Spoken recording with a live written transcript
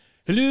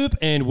Hello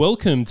and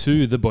welcome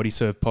to the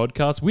Bodysurf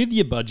podcast with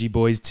your budgie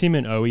boys Tim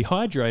and Owie,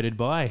 hydrated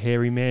by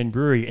Hairy Man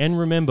Brewery. And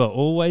remember,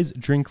 always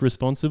drink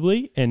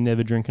responsibly and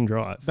never drink and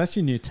drive. That's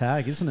your new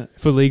tag, isn't it?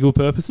 For legal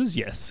purposes,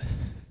 yes.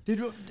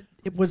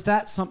 Was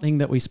that something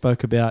that we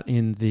spoke about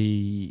in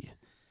the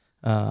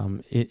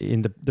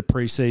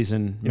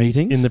pre-season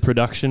meetings? In the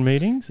production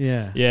meetings?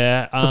 Yeah.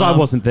 Yeah. Because I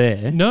wasn't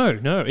there.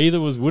 No. Either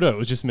was Woodo. It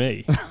was just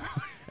me.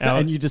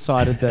 And you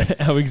decided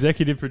that... Our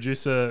executive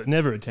producer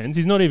never attends.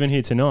 He's not even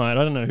here tonight. I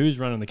don't know who's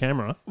running the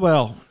camera.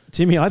 Well,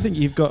 Timmy, I think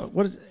you've got...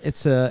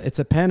 It's a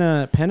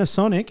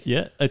Panasonic.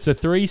 Yeah, it's a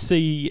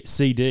 3C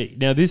CD.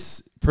 Now,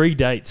 this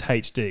predates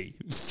HD.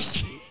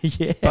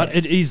 Yes. But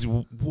it is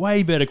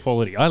way better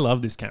quality. I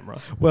love this camera.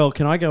 Well,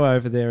 can I go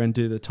over there and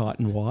do the tight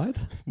and wide?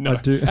 No. I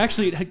do.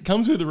 Actually, it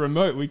comes with a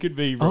remote. We could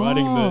be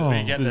riding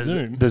the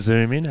zoom. The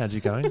zoom in, how's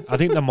it going? I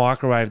think the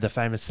microwave, the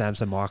famous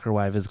Samsung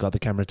microwave, has got the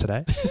camera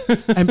today.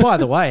 And by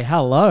the way,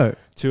 hello.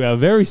 To our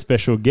very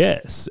special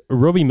guest,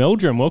 Robbie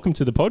Meldrum. Welcome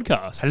to the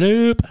podcast.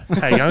 Hello.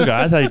 How you going,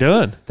 guys? How you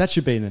doing? That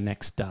should be in the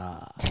next...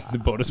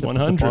 The Bodice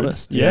 100. The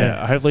Bodice,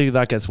 yeah. Hopefully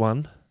that gets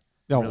one.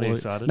 Oh, really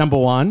excited. Number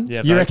one?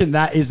 Yeah, you reckon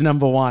that is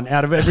number one?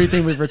 Out of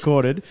everything we've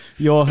recorded,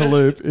 your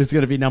Haloop is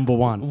going to be number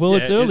one. Well,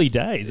 it's early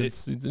days.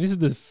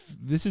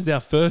 This is our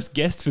first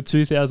guest for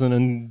 2000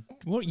 and...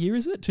 What year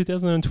is it?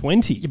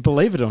 2020. You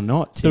believe it or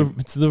not, Tim.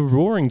 It's the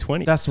roaring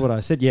 20s. That's what I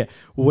said, yeah.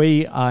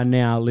 We are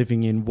now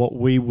living in what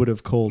we would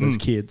have called as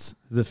kids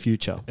the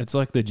future. It's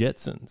like the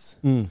Jetsons.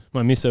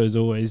 My misso is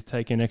always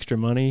taking extra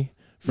money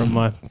from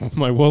my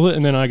wallet,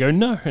 and then I go,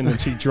 no, and then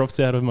she drops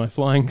out of my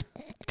flying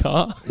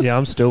car. Yeah,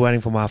 I'm still waiting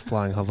for my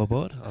flying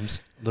hoverboard. I'm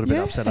a little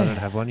bit upset I don't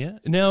have one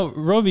yet. Now,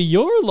 Robbie,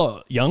 you're a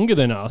lot younger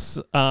than us.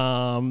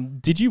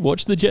 Did you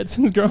watch the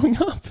Jetsons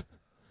growing up?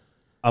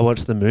 I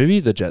watched the movie,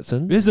 The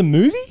Jetsons. There's a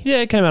movie? Yeah,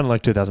 it came out in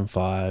like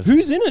 2005.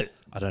 Who's in it?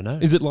 I don't know.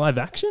 Is it live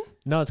action?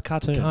 No, it's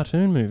cartoon.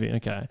 Cartoon movie,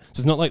 okay.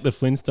 So it's not like the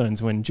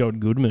Flintstones when John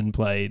Goodman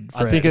played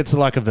Fred. I think it's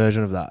like a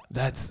version of that.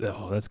 That's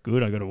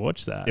good. I got to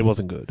watch that. It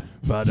wasn't good.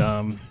 But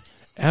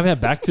how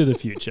about Back to the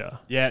Future?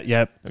 Yeah.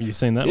 Have you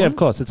seen that one? Yeah, of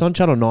course. It's on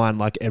Channel 9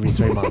 like every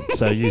 3 months,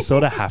 so you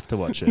sort of have to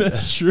watch it.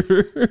 That's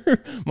true.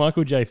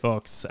 Michael J.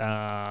 Fox.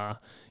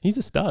 He's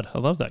a stud. I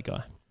love that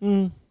guy.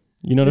 You're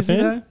not a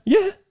fan?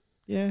 Yeah.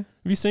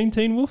 Have you seen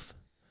Teen Wolf?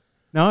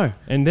 No.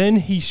 And then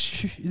he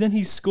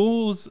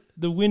scores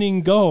the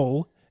winning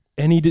goal,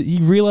 and he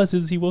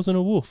realizes he wasn't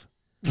a wolf.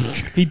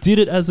 He did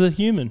it as a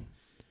human.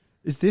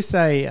 Is this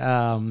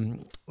a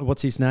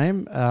what's his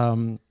name?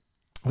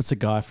 What's the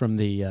guy from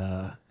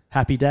the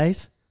Happy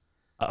Days?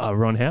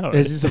 Ron Howard.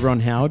 Is this a Ron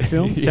Howard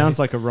film? Yeah. Sounds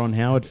like a Ron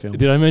Howard film.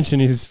 Did I mention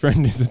his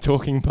friend is a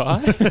talking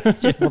pie?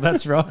 Yeah, well,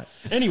 that's right.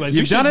 Anyways,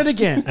 You've done it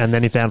again. And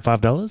then he found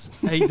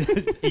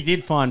 $5? He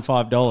did find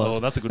 $5. Oh,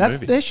 that's a good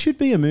movie. There should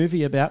be a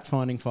movie about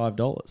finding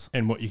 $5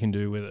 and what you can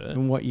do with it.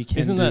 and what you can.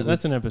 Isn't do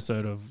that's an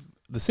episode of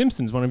The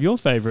Simpsons? One of your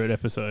favorite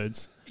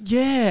episodes.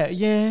 Yeah.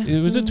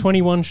 Was it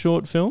 21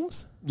 short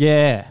films?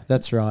 Yeah,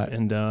 that's right.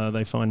 And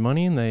they find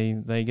money and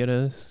they get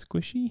a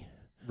squishy.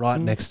 Right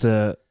next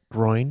to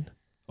groin.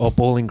 Or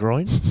balling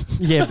groin.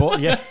 Yeah,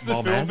 yeah. That's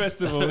the film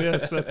festival.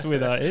 Yes, that's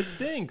with It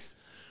Stinks.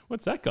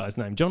 What's that guy's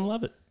name? John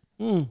Lovett.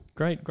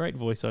 Great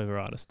voiceover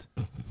artist.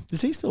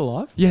 Is he still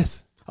alive?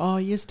 Yes. Oh,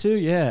 yes, too.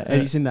 Yeah, and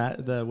he's in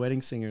the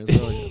Wedding Singer as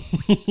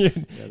well. Yeah.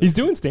 He's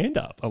doing stand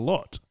up a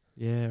lot.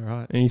 Yeah,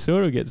 right. And he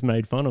sort of gets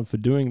made fun of for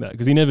doing that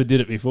because he never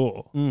did it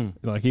before.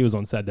 Like he was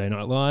on Saturday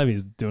Night Live.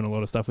 He's doing a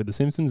lot of stuff with The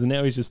Simpsons, and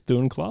now he's just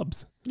doing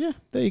clubs. Yeah,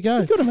 there you go.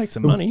 You've got to make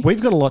some money.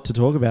 We've got a lot to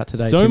talk about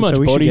today. So Tim, much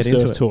we should body get into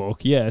surf it.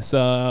 talk. Yes.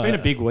 It's been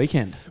a big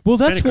weekend. Well,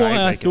 that's been a great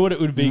why I weekend. thought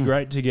it would be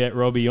great to get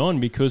Robbie on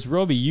because,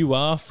 Robbie, you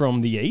are from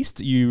the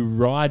East. You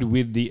ride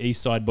with the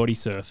East Side Body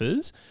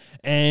Surfers.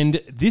 And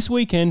this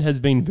weekend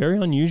has been very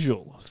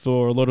unusual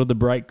for a lot of the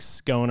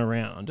breaks going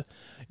around.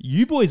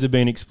 You boys have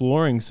been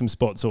exploring some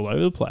spots all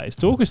over the place.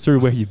 Talk us through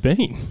where you've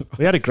been.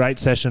 We had a great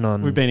session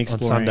on We've been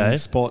exploring Sunday.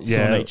 spots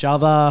on each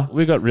other.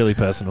 We got really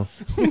personal.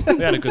 We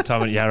had a good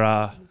time at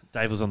Yarra.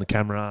 Dave was on the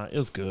camera. It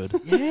was good.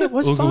 Yeah, it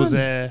was Uga fun. was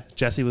there.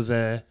 Jesse was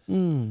there.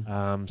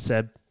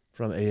 Seb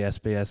from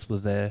ESBS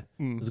was there.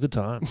 It was a good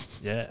time.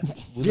 Yeah.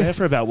 We were there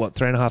for about,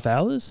 3.5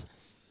 hours?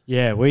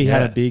 Yeah, we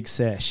had Yeah. a big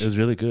sesh. It was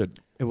really good.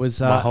 It was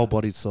My whole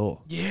body's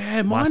sore.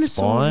 yeah, My mine is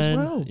sore as spine.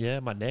 well. Yeah,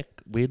 my neck,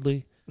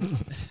 weirdly.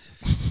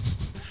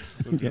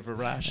 A bit of a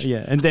rash.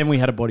 Yeah, and then we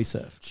had a body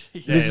surf.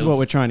 Yeah, This it is what was-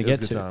 we're trying to it was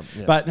get a to. good time,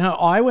 yeah. But no,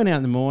 I went out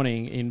in the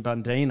morning in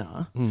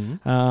Bundina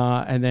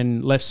and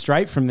then left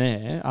straight from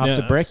there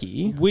after Yeah.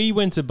 brekkie. We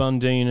went to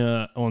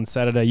Bundina on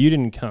Saturday. You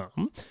didn't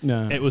come.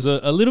 No. It was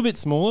a little bit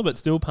smaller, but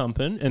still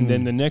pumping. And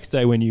then the next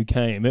day when you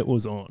came, it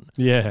was on.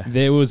 Yeah.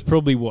 There was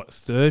probably,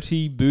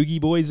 30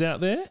 boogie boys out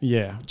there?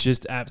 Yeah.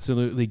 Just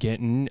absolutely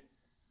getting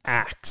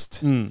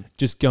axed.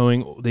 Just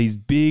going these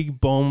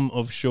big bomb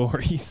of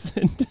shories.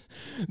 And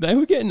they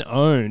were getting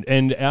owned.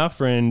 And our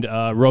friend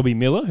Robbie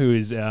Miller, who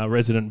is our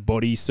resident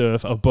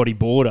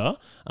bodyboarder,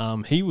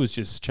 he was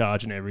just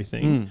charging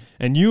everything.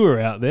 And you were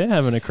out there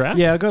having a crack.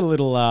 Yeah, I got a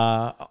little.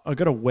 I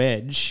got a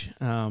wedge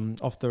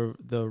off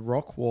the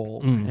rock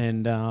wall,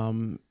 and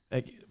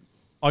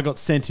I got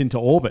sent into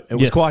orbit. It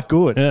was Yes. quite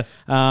good.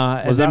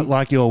 Yeah. Was that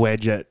like your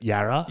wedge at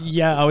Yarra?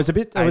 Yeah, I was a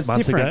bit. It was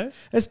months different. ago?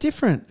 It's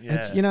different. Yeah.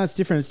 It's it's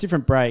different. It's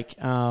different break,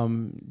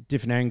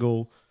 different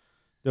angle.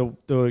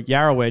 The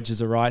Yarra wedge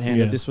is a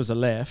right-hander. Yeah. This was a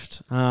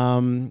left.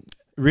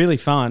 Really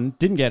fun.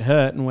 Didn't get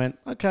hurt and went,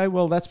 okay,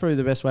 well, that's probably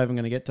the best wave I'm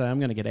going to get to. I'm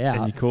going to get out.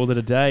 And you called it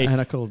a day. And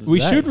I called it a We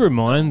day. should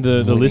remind the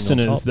Living on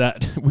listeners top.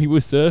 that we were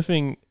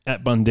surfing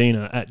at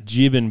Bundeena at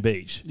Gibbon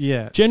Beach.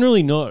 Yeah.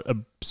 Generally not a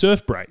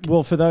surf break.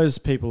 Well, for those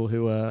people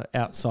who are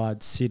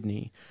outside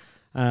Sydney,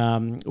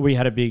 we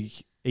had a big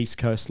East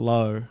Coast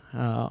low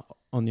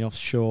on the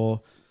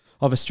offshore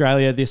of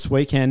Australia this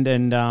weekend,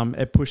 and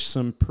it pushed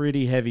some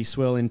pretty heavy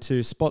swell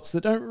into spots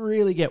that don't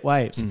really get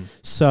waves.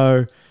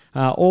 So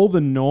all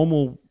the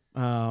normal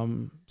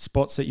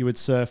spots that you would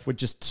surf were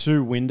just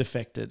too wind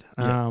affected,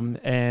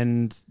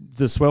 and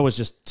the swell was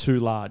just too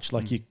large.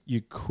 Like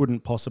you couldn't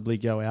possibly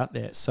go out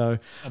there. So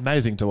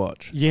Amazing to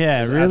watch. yeah,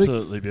 It was really,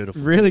 absolutely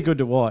beautiful. really good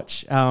to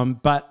watch.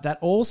 But that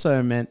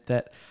also meant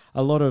that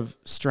a lot of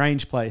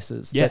strange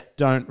places that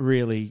don't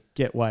really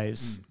get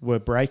waves were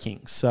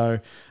breaking. So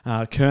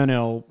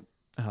Kernell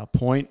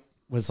Point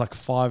was like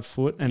 5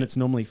 foot, and it's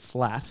normally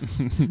flat.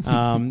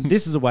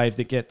 This is a wave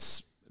that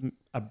gets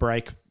a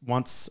break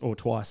once or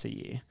twice a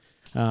year,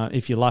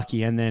 if you're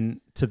lucky, and then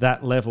to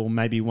that level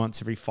maybe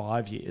once every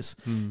 5 years.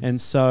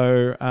 And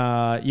so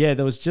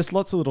there was just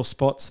lots of little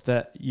spots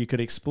that you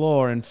could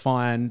explore and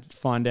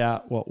find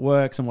out what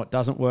works and what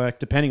doesn't work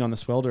depending on the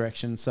swell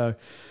direction. So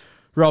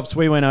Robs,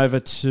 we went over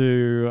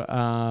to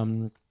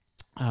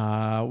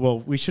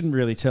we shouldn't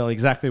really tell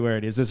exactly where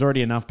it is. There's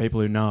already enough people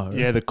who know.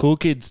 Yeah, the cool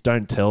kids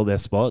don't tell their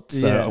spots,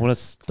 so Yeah. I want to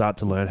start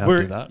to learn how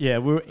to do that. Yeah,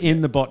 we're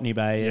in the Botany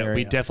Bay Yeah, area.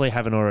 we definitely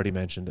haven't already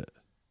mentioned it.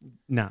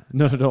 No,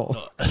 not at all.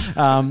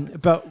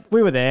 But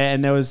we were there,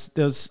 and there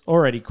was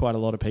already quite a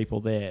lot of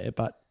people there,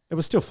 but it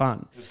was still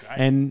fun. It was great.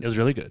 And It was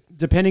really good.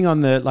 depending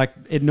on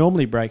it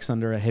normally breaks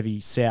under a heavy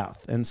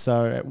south, and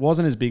so it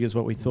wasn't as big as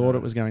what we thought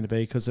it was going to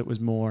be because it was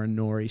more a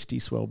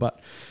nor'easty swell, but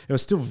it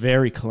was still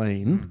very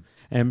clean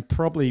and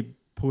probably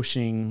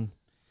pushing.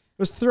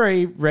 It was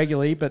 3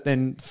 regularly, but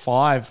then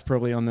 5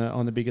 probably on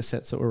the bigger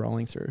sets that we're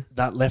rolling through.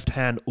 That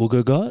left-hand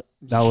Uga got,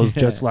 that was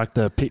Yeah. just like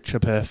the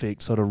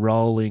picture-perfect sort of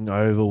rolling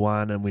over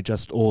one, and we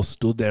just all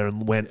stood there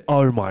and went,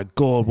 oh my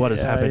God, what has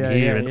Yeah, happened yeah,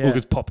 here? yeah, And yeah.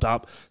 Uga's popped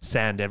up,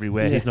 sand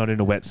everywhere. Yeah. He's not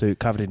in a wetsuit,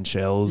 covered in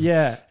shells.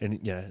 Yeah, And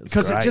it's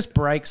because it great. just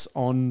breaks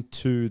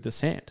onto the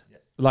sand.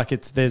 Like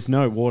there's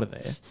no water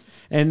there.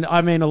 And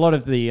I mean, a lot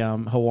of the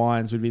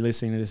Hawaiians would be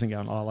listening to this and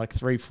going, oh, like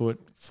 3 foot,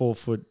 4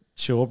 foot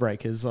shore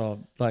breakers, or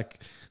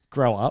like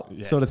grow up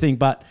sort of thing.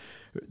 But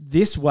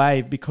this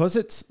wave, because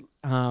it's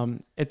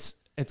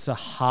a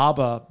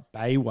harbour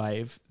bay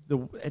wave,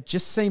 it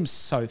just seems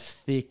so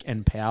thick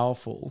and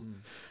powerful.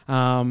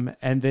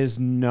 And there's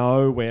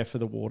nowhere for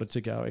the water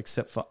to go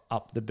except for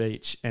up the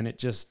beach, and it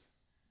just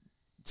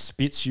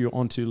spits you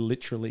onto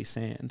literally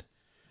sand.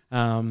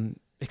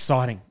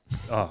 Exciting.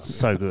 Oh,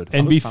 so good.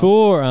 And was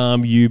before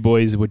you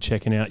boys were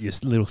checking out your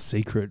little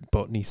secret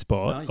botany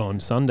spot on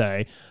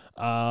Sunday,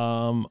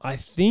 I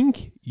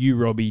think you,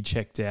 Robbie,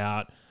 checked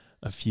out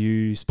a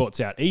few spots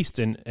out east,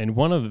 and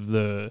one of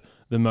the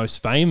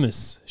most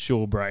famous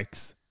shore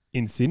breaks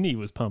in Sydney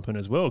was pumping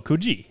as well.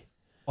 Coogee.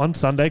 On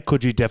Sunday,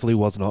 Coogee definitely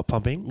was not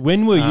pumping.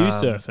 When were you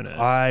surfing it?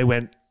 I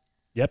went,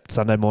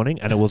 Sunday morning,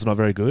 and it was not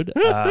very good.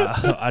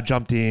 I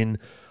jumped in,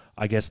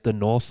 I guess, the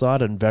north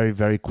side and very,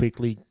 very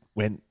quickly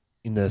went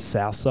in the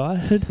south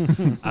side.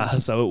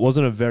 So it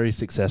wasn't a very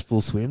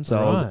successful swim. So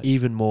I was Right.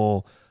 even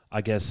more,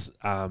 I guess,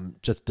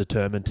 just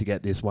determined to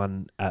get this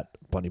one at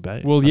Bonnie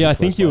Bay. Well, yeah, I Undisclosed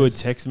think you were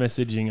place. text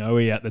messaging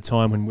Owie at the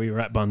time when we were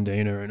at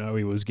Bundeena, and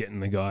Owie was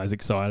getting the guys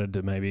excited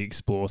to maybe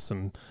explore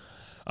some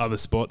other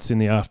spots in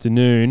the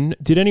afternoon.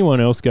 Did anyone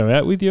else go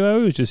out with you, Owie, or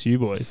was it just you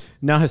boys?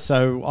 No,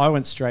 so I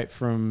went straight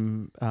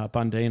from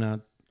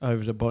Bundeena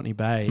over to Botany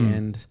Bay,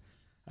 and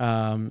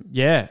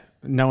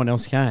no one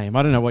else came.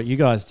 I don't know what you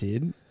guys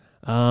did.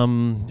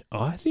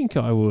 I think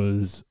I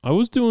was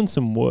doing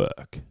some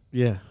work.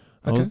 Yeah.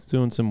 I was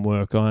doing some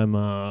work. I'm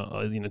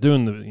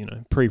doing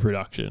the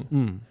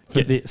pre-production.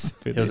 For this.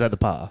 It was at the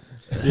par.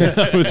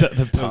 I was at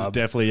the It was pub.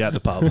 definitely at the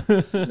pub.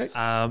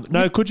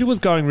 No, Coogee was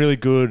going really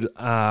good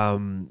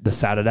the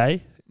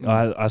Saturday.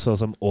 I saw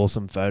some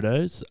awesome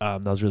photos.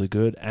 That was really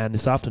good. And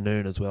this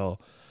afternoon as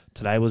well.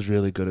 Today was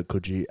really good at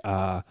Coogee.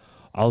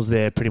 I was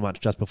there pretty much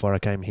just before I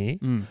came here.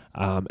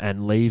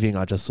 And leaving,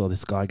 I just saw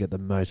this guy get the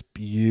most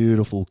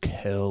beautiful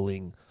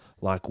curling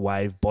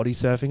wave body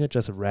surfing it,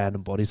 just a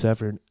random body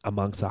surfer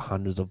amongst the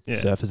hundreds of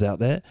surfers out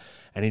there.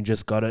 And he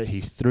just got it.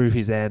 He threw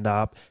his hand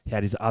up. He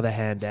had his other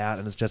hand out,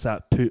 and it's just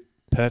that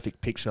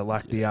perfect picture,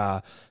 like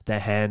the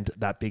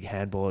that big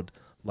handboard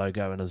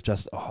logo. And it's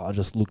just, I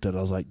just looked at it.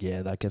 I was like,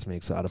 yeah, that gets me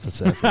excited for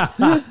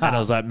surfing. And I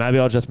was like, maybe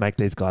I'll just make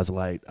these guys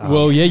late.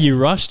 Well, yeah, you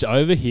rushed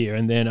over here,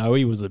 and then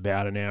Owie was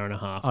about an hour and a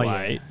half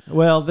late. Yeah.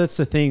 Well, that's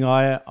the thing.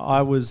 I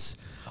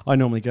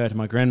normally go to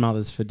my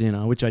grandmother's for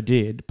dinner, which I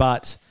did,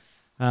 but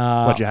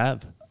What'd you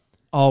have?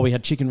 Oh, we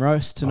had chicken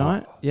roast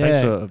tonight.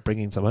 Thanks for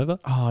bringing some over.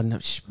 Oh no,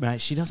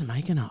 mate, she doesn't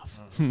make enough.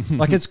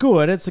 Like it's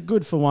good. It's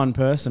good for one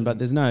person, but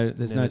there's no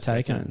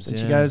take homes. And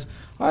she goes,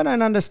 I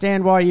don't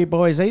understand why you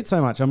boys eat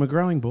so much. I'm a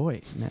growing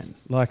boy, man.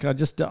 Like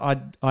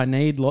I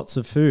need lots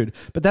of food.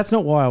 But that's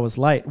not why I was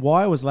late.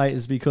 Why I was late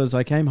is because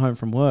I came home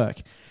from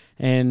work,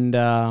 and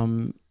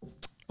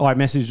I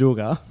messaged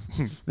Uga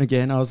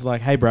again. I was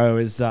like, "Hey, bro,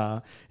 is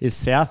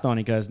South on?"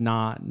 He goes,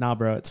 "Nah,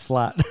 bro, it's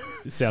flat."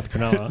 South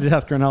Cronulla.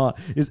 South Cronulla.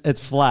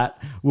 It's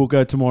flat. We'll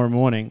go tomorrow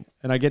morning.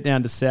 And I get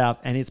down to South,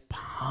 and it's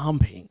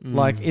pumping.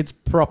 Like it's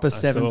proper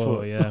 7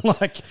 foot. Yeah.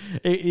 Like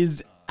it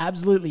is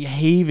absolutely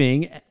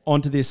heaving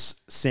onto this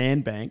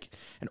sandbank,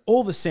 and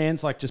all the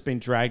sand's like just been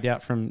dragged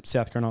out from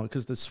South Cronulla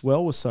because the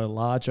swell was so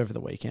large over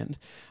the weekend,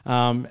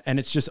 and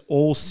it's just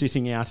all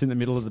sitting out in the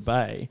middle of the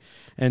bay.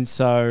 And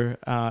so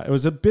it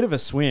was a bit of a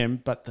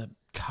swim, but the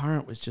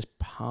current was just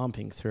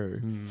pumping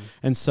through.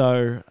 And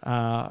so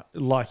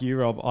like you,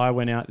 Rob, I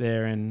went out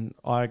there and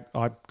I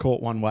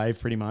caught one wave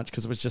pretty much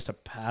because it was just a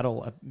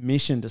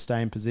mission to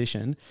stay in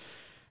position.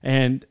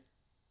 And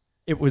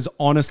it was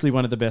honestly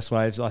one of the best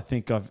waves I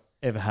think I've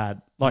ever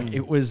had. Like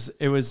it was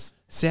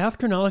South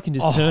Cronulla can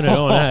just turn it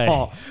on,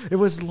 eh? It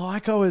was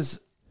like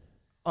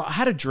I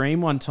had a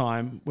dream one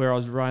time where I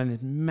was riding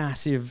this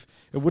massive,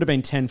 it would have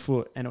been 10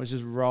 foot, and it was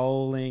just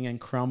rolling and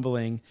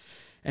crumbling,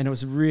 and it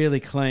was really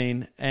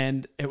clean,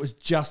 and it was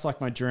just like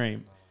my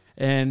dream.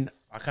 And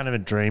I can't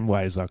even dream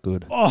waves that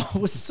good. Oh, it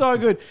was so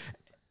good.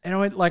 And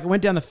I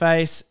went down the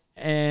face,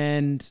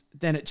 and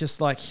then it just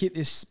like hit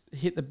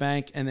the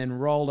bank and then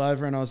rolled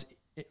over, and I was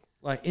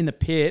like in the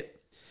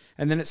pit,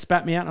 and then it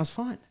spat me out and I was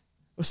fine.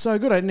 It was so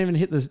good. I didn't even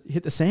hit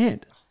the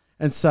sand.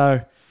 And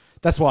so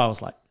that's why I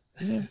was late.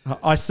 Yeah.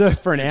 I surfed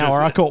for an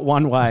hour. I caught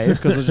one wave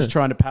because I was just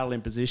trying to paddle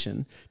in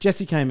position.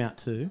 Jesse came out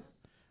too.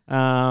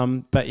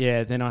 But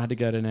yeah, then I had to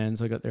go to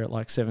Nans. I got there at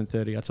like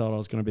 7:30. I told I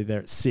was going to be there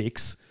at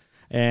 6.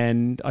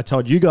 And I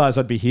told you guys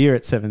I'd be here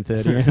at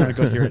 7:30, and I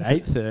got here at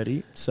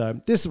 8:30.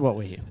 So this is what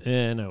we're here.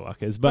 Yeah, no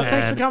workers. But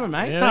thanks for coming,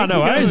 mate. Yeah, no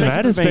worries,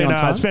 mate.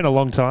 It's been a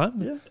long time.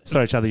 Yeah.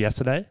 Saw each other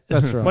yesterday.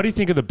 That's right. What do you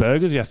think of the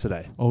burgers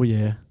yesterday? Oh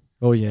yeah.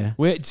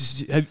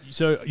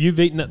 So you've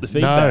eaten at the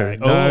feedback?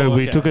 No,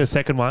 we took a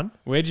second one.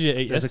 Where did you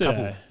eat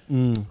yesterday?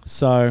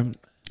 So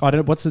I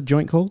don't know, what's the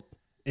joint called?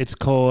 It's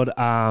called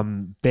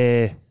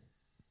Bear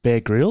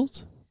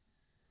Grylls.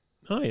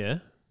 Oh yeah.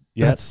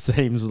 That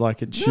seems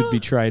like it should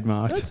be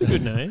trademarked. That's a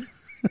good name.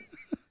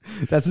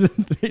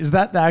 Is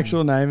that the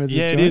actual name of the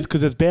joint? It is,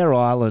 because it's Bear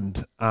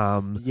Island.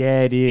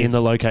 Yeah, it is. In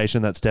the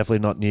location that's definitely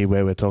not near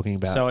where we're talking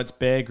about. So it's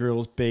Bear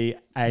Grylls, Bare.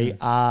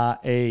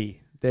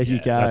 There you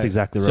go. That's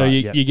exactly right. So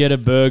you get a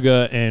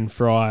burger and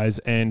fries,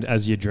 and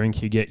as you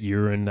drink, you get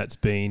urine that's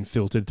been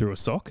filtered through a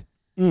sock.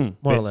 More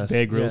or less.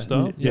 Bear Grylls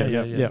style. Yeah.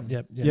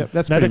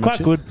 That's they're pretty quite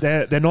much good.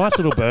 They're nice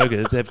little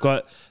burgers.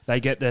 They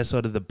get their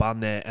sort of the bun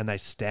there, and they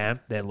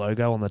stamp their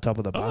logo on the top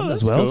of the bun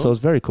as well. Cool. So it's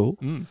very cool.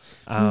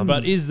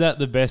 But is that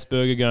the best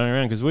burger going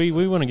around? Because we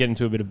want to get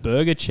into a bit of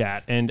burger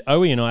chat, and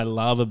Owie and I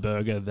love a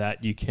burger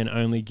that you can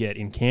only get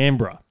in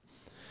Canberra.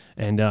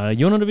 And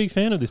you're not a big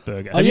fan of this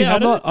burger. Have you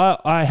had it?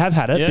 I have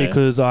had it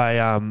because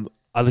I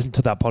listened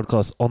to that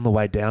podcast on the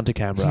way down to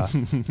Canberra.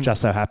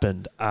 Just so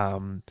happened.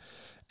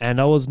 And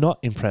I was not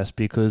impressed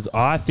because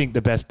I think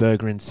the best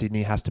burger in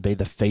Sydney has to be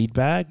the feed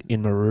bag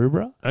in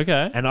Maroubra.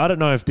 Okay. And I don't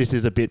know if this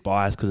is a bit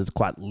biased because it's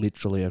quite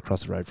literally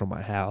across the road from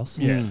my house.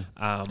 Yeah.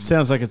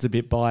 Sounds like it's a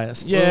bit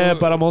biased. Yeah,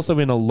 but I'm also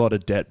in a lot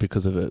of debt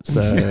because of it.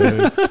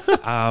 So,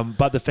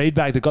 but the feed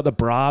bag, they've got the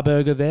Bra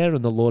burger there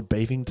and the Lord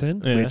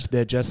Beefington, which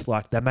they're just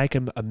like, they make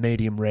them a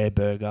medium rare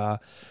burger.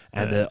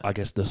 And I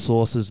guess the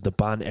sauces, the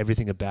bun,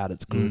 everything about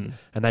it's good.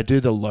 And they do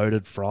the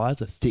loaded fries,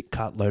 the thick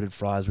cut loaded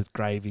fries with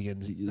gravy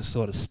and the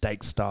sort of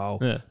steak style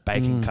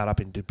bacon cut up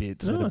into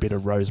bits and a bit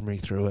of rosemary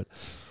through it.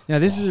 Now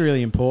this is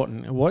really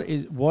important. What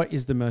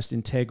is the most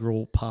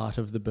integral part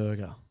of the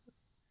burger?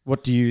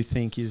 What do you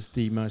think is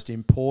the most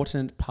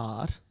important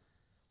part?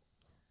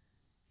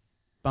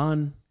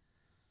 Bun,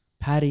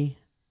 patty,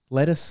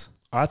 lettuce.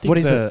 I think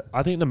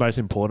I think the most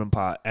important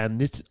part, and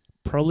this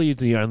probably is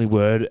the only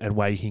word and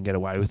way you can get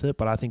away with it,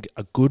 but I think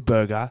a good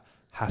burger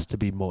has to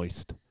be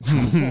moist.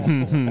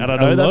 And I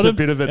know that's a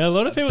bit of a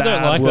lot of people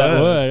don't like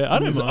that word.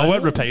 I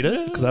won't repeat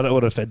it because I don't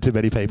want to offend too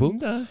many people.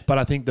 No. But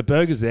I think the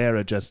burgers there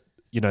are just,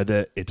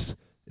 it's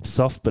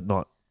soft but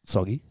not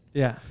soggy.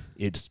 Yeah.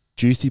 It's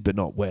juicy but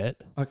not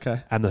wet.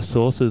 Okay. And the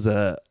sauces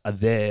are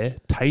there,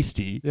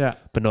 tasty,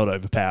 but not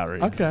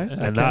overpowering. Okay.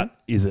 And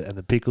that is it. And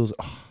the pickles.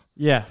 Oh.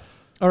 Yeah.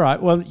 All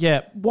right. Well,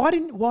 yeah. Why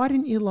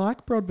didn't you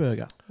like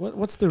Broadburger?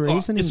 What's the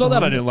reason? It's not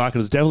that I didn't like it. It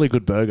was definitely a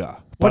good burger.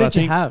 What did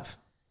you have?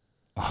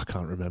 I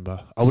can't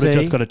remember. I would have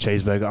just got a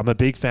cheeseburger. I'm a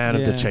big fan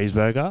of the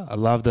cheeseburger. I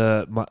love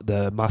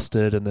the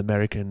mustard and the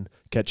American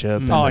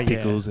ketchup and the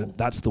pickles, and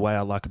that's the way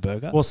I like a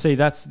burger. Well, see,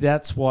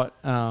 that's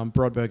what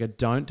Broadburger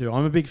don't do.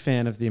 I'm a big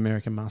fan of the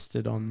American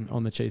mustard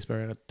on the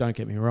cheeseburger. Don't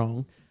get me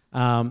wrong.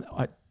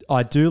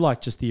 I do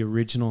like just the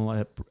original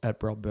at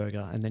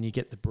Broadburger, and then you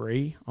get the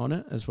brie on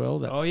it as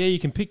well. You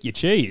can pick your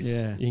cheese.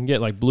 Yeah. You can get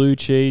like blue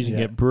cheese, you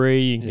can get brie,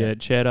 you can get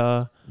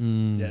cheddar.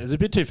 Yeah, it's a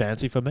bit too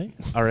fancy for me,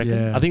 I reckon.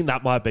 Yeah. I think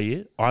that might be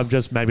it. I'm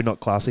just maybe not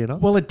classy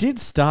enough. Well, it did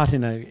start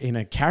in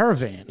a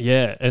caravan.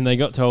 Yeah, and they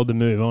got told to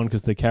move on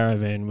because the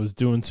caravan was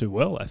doing too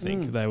well, I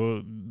think.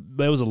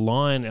 There was a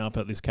line up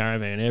at this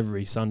caravan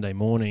every Sunday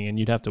morning, and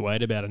you'd have to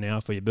wait about an hour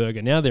for your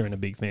burger. Now they're in a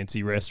big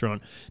fancy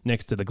restaurant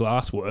next to the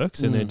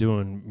Glassworks, and they're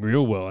doing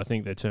real well. I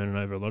think they're turning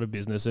over a lot of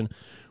business. And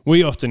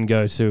we often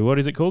go to, what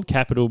is it called?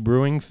 Capital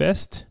Brewing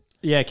Fest?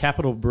 Yeah,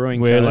 Capital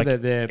Brewing Where Co.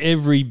 They're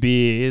every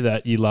beer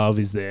that you love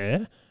is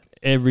there.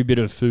 Every bit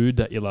of food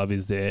that you love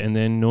is there. And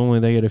then normally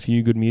they get a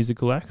few good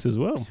musical acts as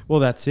well. Well,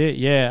 that's it.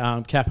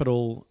 Yeah,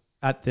 Capital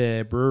at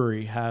their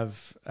brewery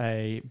have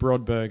a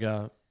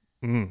Broadburger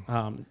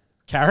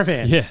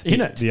caravan in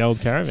it. The old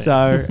caravan.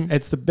 So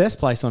it's the best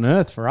place on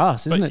earth for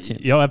us, isn't it, Tim?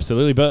 Yeah,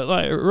 absolutely. But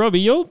like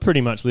Robbie, you're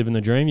pretty much living the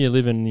dream. You're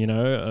living,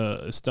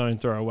 a stone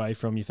throw away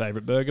from your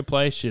favourite burger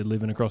place. You're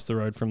living across the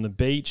road from the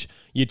beach.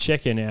 You're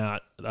checking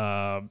out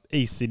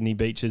East Sydney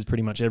beaches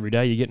pretty much every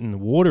day. You're getting in the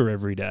water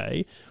every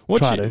day.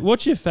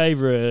 What's your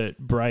favourite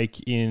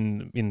break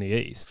in the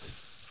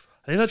east?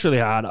 I think that's really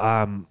hard.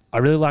 I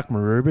really like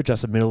Maroubra,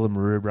 just the middle of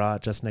Maroubra,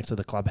 just next to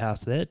the clubhouse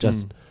there,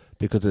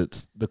 because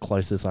it's the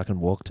closest I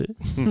can walk to.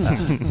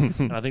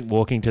 And I think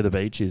walking to the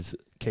beach is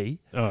key.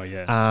 Oh,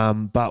 yeah.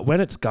 But when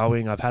it's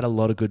going, I've had a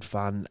lot of good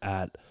fun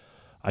at,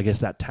 I guess,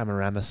 that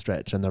Tamarama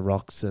stretch and the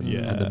rocks and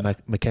the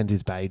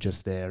Mackenzie's Bay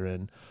just there.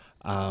 And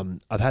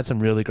I've had some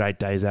really great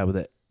days out with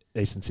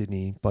the Eastern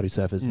Sydney body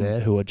surfers there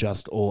who are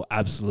just all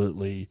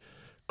absolutely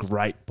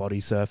great body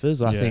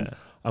surfers. I think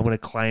I'm going to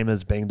claim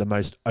as being the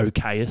most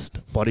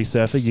okayest body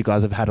surfer you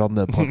guys have had on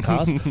the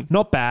podcast.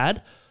 Not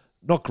bad,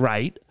 not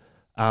great,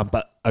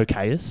 but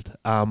okayest.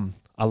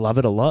 I love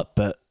it a lot,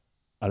 but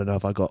I don't know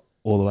if I got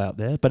all the way up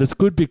there. But it's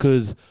good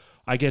because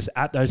I guess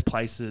at those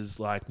places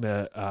like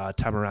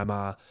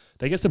Tamarama,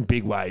 they get some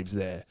big waves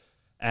there.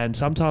 And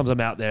sometimes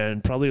I'm out there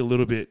and probably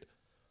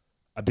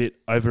a bit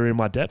over in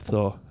my depth,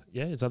 or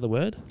is that the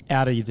word?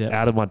 Out of your depth.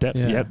 Out of my depth.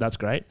 Yep, that's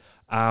great.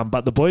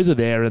 But the boys are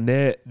there and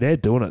they're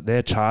doing it.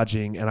 They're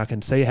charging, and I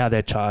can see how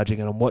they're charging,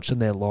 and I'm watching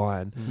their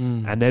line,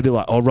 and they'll be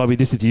like, "Oh, Robbie,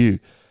 this is you."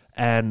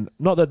 And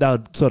not that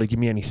they'll sort of give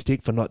me any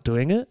stick for not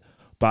doing it,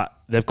 but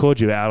they've called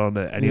you out on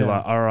it, and you're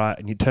like, all right,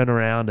 and you turn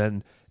around,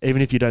 and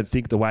even if you don't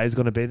think the wave's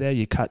going to be there,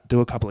 you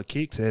do a couple of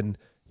kicks, and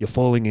you're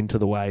falling into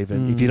the wave.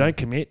 And if you don't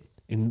commit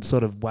in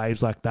sort of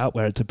waves like that,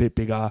 where it's a bit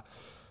bigger,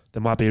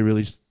 there might be a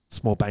really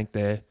small bank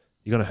there,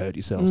 you're going to hurt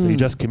yourself. So you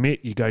just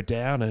commit, you go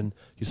down, and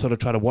you sort of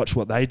try to watch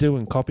what they do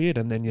and copy it,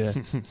 and then you're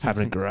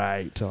having a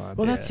great time.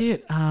 Well, that's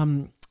it.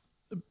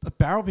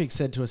 Barrel Pig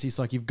said to us, he's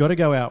like, you've got to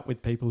go out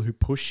with people who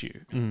push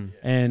you.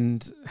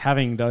 And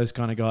having those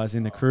kind of guys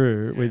in the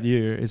crew with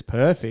you is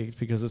perfect,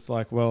 because it's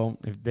like, well,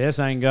 if they're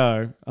saying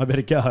go, I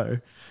better go.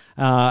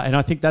 And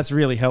I think that's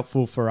really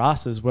helpful for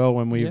us as well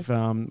when we've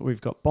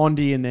got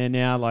Bondi in there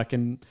now.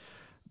 And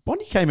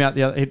Bondi came out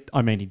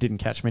he didn't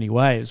catch many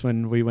waves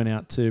when we went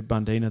out to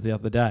Bundina the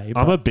other day.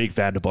 I'm a big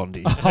fan of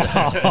Bondi.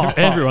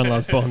 Everyone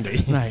loves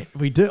Bondi. Mate,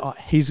 we do.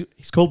 He's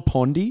called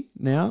Pondy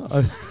now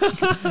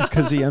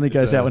because he only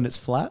goes out when it's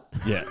flat.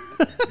 Yeah,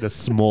 the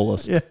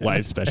smallest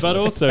wave specialist. But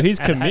also his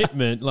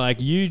commitment,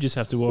 you just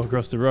have to walk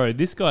across the road.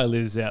 This guy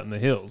lives out in the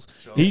hills.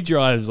 Sure. He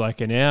drives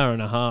like an hour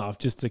and a half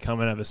just to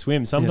come and have a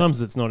swim.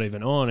 Sometimes it's not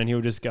even on, and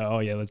he'll just go, oh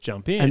yeah, let's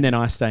jump in. And then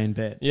I stay in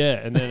bed. Yeah,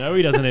 and then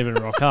he doesn't even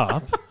rock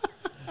up.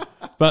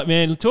 But,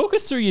 man, talk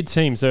us through your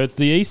team. So it's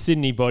the East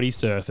Sydney Body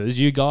Surfers.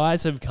 You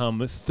guys have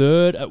come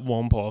third at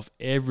Wompoff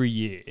every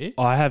year.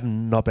 I have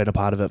not been a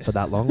part of it for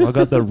that long. I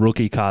got the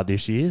rookie card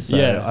this year, so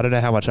I don't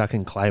know how much I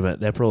can claim it.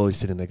 They're probably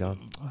sitting there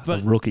going,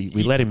 rookie.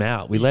 We let him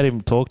out. We let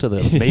him talk to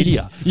the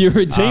media. You're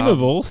a team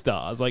of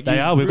all-stars. They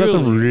are. We've got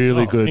some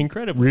really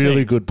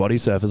good body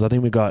surfers. I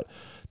think we've got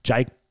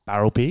Jake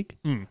Barrel Pig.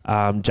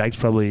 Jake's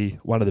probably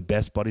one of the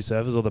best body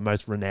surfers, or the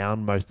most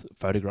renowned, most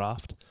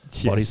photographed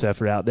body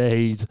surfer out there.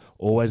 He's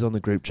always on the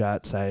group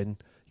chat saying,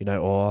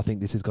 I think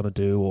this is going to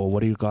do, or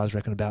what do you guys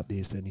reckon about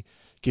this? And he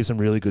gives some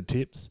really good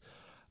tips.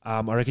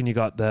 I reckon you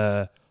got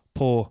the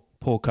Paul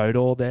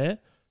Codor there,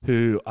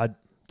 who are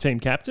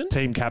team captain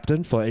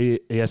for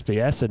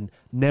ESPS and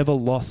never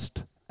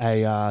lost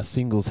a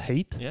singles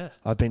heat. Yeah,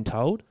 I've been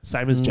told.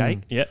 Same as Jake.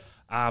 Yep.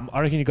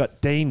 I reckon you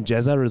got Dean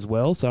Jezza as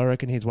well. So I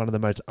reckon he's one of the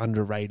most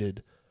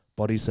underrated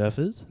body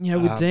surfers. Yeah,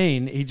 with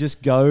Dean, he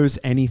just goes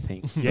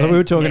anything. We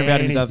were talking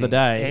about him the other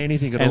day.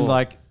 Anything at all.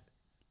 And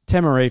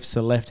Tenerife's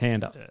a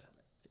left-hander. Yeah.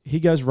 He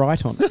goes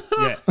right on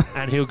it.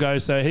 And he'll go.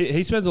 So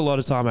he spends a lot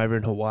of time over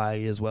in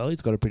Hawaii as well.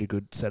 He's got a pretty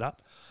good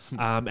setup.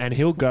 And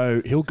he'll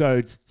go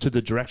to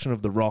the direction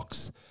of the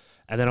rocks.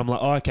 And then I'm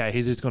like, okay,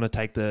 he's just going to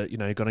take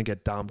going to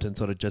get dumped and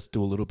sort of just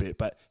do a little bit.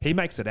 But he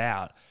makes it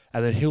out.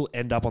 And then he'll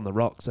end up on the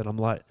rocks. And I'm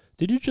like,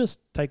 did you just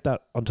take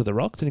that onto the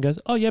rocks? And he goes,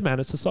 oh, yeah, man,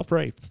 it's a soft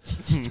reef.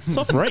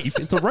 Soft reef?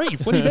 It's a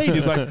reef. What do you mean?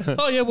 He's like,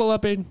 oh, yeah, well,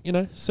 I've been,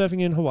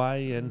 surfing in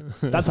Hawaii, and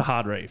that's a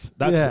hard reef.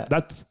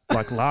 That's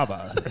like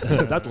lava.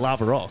 That's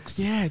lava rocks.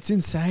 Yeah, it's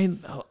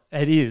insane. Oh,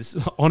 it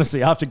is.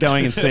 Honestly, after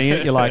going and seeing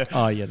it, you're like,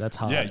 oh, yeah, that's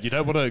hard. Yeah, you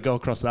don't want to go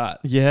across that.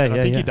 Yeah, and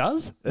I think he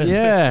does.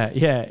 Yeah.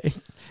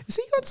 Has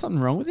he got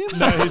something wrong with him?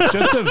 No, he's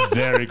just a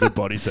very good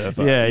body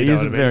surfer. Yeah, he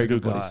is a very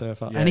good body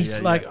surfer. And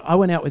he's I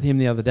went out with him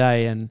the other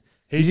day, and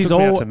He took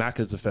me out to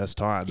Macca's the first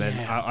time, and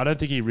I don't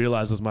think he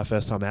realised it was my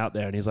first time out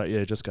there, and he's like,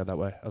 yeah, just go that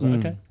way. I was like,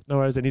 okay, no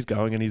worries. And he's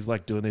going, and he's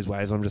like doing these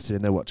waves. I'm just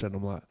sitting there watching, and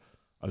I'm like,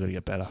 I got to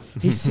get better.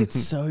 He sits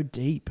so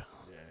deep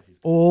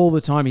all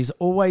the time. He's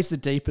always the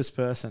deepest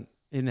person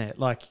in there.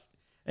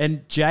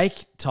 And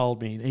Jake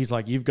told me, he's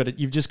like, you've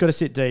just got to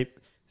sit deep.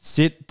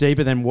 Sit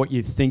deeper than what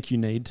you think you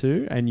need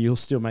to, and you'll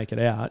still make it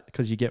out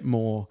because you get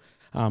more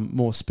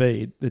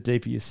speed the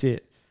deeper you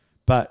sit.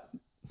 But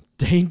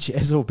Dean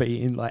Jez will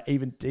be in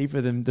even deeper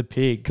than the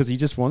pig because he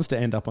just wants to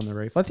end up on the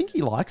reef. I think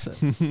he likes it.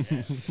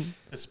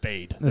 The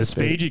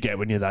speed you get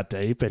when you're that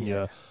deep,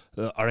 and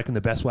I reckon the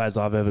best waves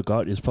I've ever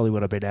got is probably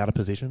when I've been out of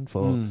position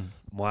for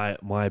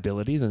my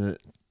abilities, and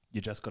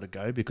you just got to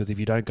go, because if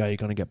you don't go, you're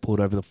going to get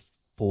pulled over the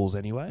falls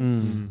anyway.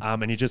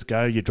 And you just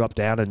go, you drop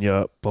down, and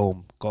you're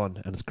boom, gone,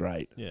 and it's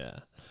great. Yeah.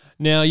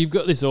 Now you've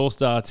got this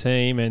all-star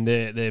team, and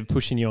they're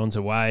pushing you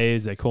onto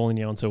waves, they're calling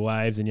you onto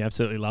waves, and you're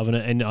absolutely loving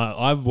it. And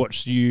I've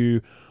watched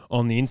you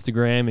on the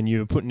Instagram, and you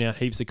were putting out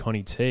heaps of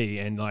Connie T,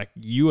 and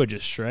you were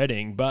just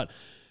shredding. But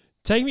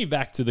take me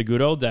back to the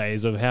good old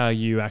days of how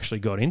you actually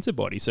got into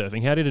body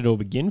surfing. How did it all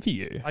begin for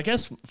you? I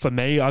guess for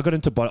me, I got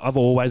into I've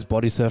always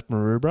body surfed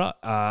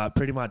Maroubra.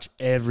 Pretty much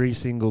every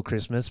single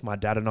Christmas, my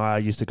dad and I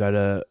used to go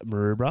to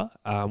Maroubra.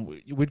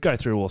 We'd go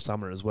through all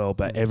summer as well,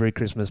 but every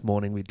Christmas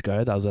morning we'd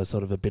go. That was a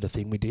sort of a bit of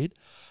thing we did.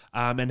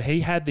 And he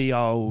had the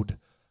old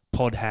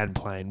pod hand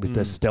plane with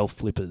the stealth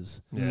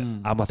flippers. Yeah.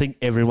 I think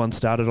everyone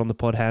started on the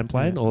pod hand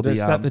plane, or Is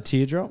that the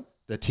teardrop?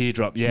 The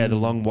teardrop, the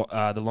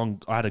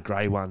long. I had a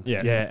grey one,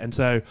 yeah. And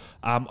so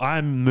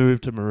I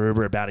moved to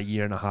Maroubra about a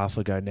year and a half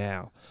ago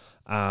now,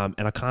 and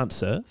I can't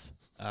surf,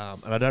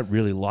 and I don't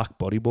really like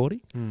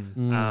bodyboarding.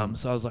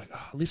 So I was like,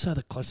 I live so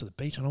close to the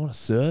beach, and I want to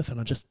surf, and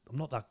I'm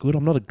not that good.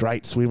 I'm not a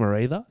great swimmer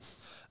either.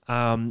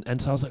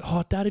 And so I was like,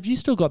 oh, Dad, have you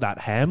still got that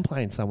hand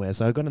plane somewhere?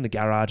 So I got in the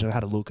garage and I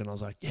had a look, and I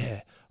was like,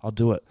 yeah, I'll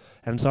do it.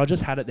 And so I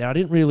just had it there. I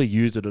didn't really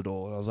use it at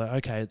all. And I was like,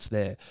 okay, it's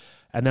there.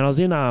 And then I was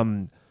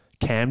in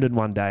Camden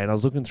one day, and I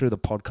was looking through the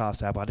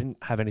podcast app. I didn't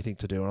have anything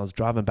to do, and I was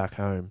driving back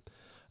home,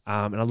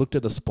 and I looked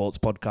at the sports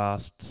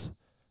podcasts,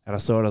 and I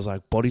saw it as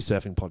body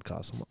surfing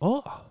podcast. I'm like,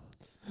 oh,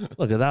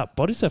 look at that,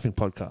 body surfing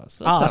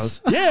podcast. Us?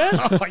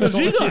 It was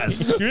you guys.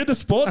 You're in the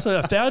sports. So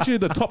I found you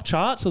in the top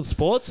charts of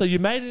sports. So you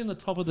made it in the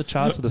top of the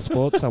charts of the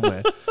sports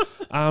somewhere. And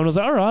I was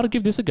like, all right, I'll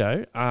give this a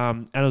go.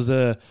 And it was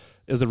a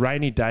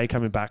rainy day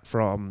coming back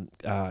from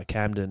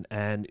Camden,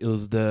 and it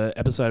was the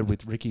episode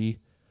with Ricky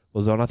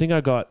was on. I think I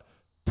got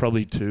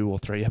probably 2 or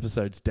 3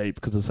 episodes deep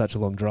because it's such a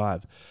long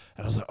drive.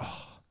 And I was like,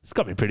 oh, this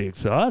got me pretty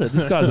excited.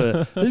 This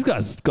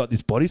guy's got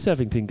this body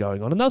surfing thing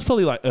going on. And that was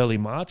probably early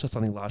March or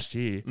something last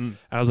year. And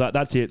I was like,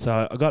 that's it.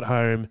 So I got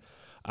home,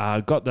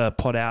 got the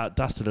pod out,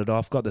 dusted it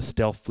off, got the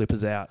stealth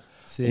flippers out.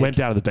 Sick. Went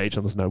down to the beach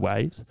and there's no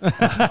waves. But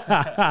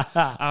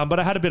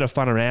I had a bit of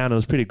fun around. It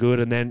was pretty good.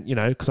 And then,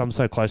 because I'm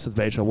so close to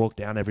the beach, I walk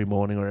down every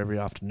morning or every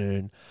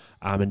afternoon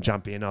and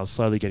jump in. I was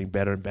slowly getting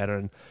better and better.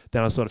 And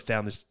then I sort of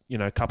found this,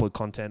 couple of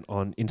content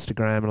on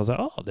Instagram, and I was like,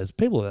 oh, there's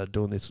people that are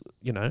doing this,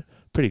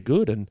 pretty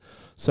good. And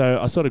so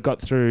I sort of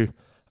got through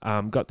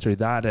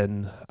that.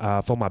 And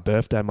for my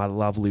birthday, my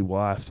lovely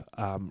wife,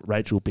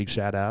 Rachel, big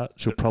shout out.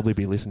 She'll probably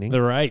be listening. The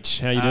Rach.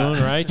 How you doing,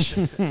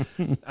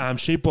 Rach?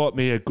 She bought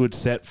me a good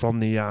set from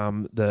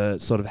the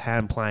sort of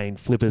hand plane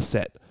flipper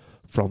set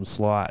from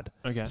Slide.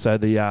 Okay. So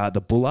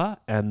the Bulla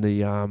and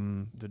the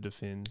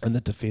Defins. And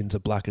the Defins are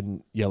black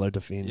and yellow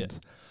Defins.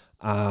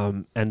 Yeah.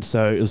 And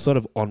so it was sort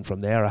of on from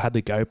there. I had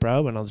the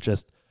GoPro, and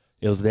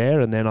it was there,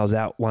 and then I was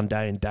out one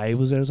day and Dave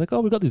was there. I was like,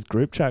 oh, we got this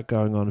group chat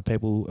going on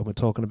and we're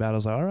talking about it. I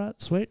was like, all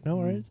right, sweet, no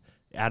worries.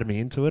 Added me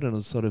into it, and it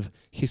was sort of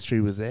history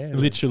was there.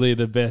 Literally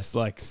the best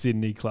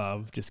Sydney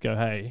club. Just go,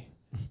 hey,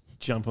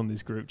 jump on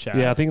this group chat.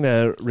 Yeah, I think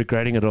they're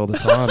regretting it all the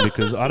time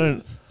because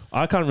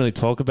I can't really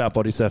talk about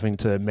body surfing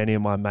to many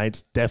of my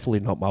mates.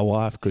 Definitely not my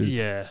wife because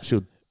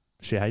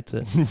she hates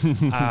it.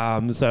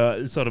 So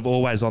it's sort of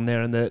always on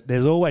there, and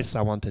there's always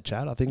someone to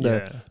chat. I think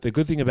the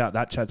good thing about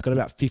that chat's got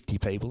about 50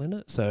 people in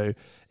it. So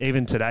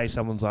even today,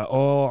 someone's like,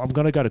 oh, I'm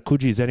going to go to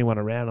Coogee. Is anyone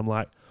around? I'm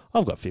like,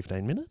 I've got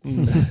 15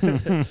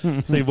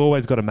 minutes. So you've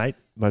always got a mate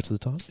most of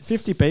the time.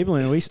 50 people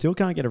in it, we still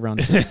can't get a run.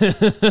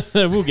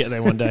 We'll get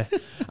there one day.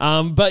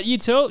 But you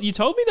told me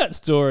that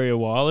story a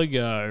while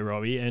ago,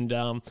 Robbie, and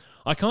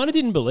I kind of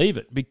didn't believe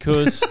it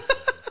because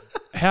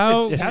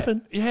how it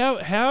happened.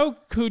 How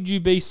could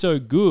you be so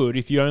good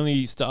if you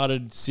only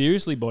started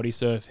seriously body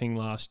surfing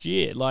last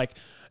year?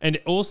 And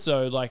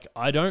also, like,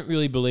 I don't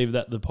really believe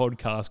that the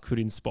podcast could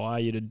inspire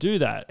you to do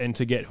that and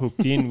to get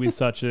hooked in with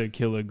such a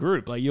killer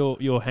group. Like,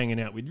 you're hanging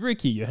out with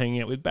Ricky, you're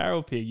hanging out with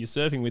Barrel Pig, you're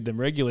surfing with them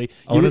regularly.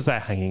 I want to say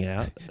hanging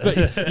out.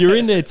 But you're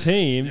in their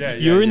team.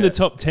 You're in the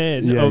top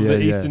 10 of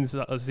the Eastern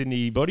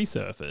Sydney body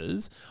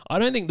surfers. I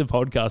don't think the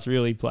podcast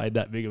really played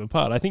that big of a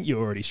part. I think you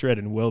were already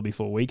shredding well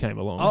before we came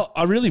along.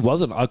 I really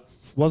wasn't. I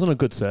wasn't a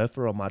good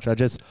surfer or much. I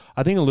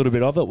think a little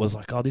bit of it was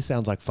like, oh, this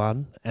sounds like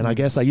fun. And I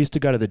guess I used to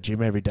go to the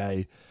gym every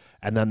day,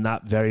 and then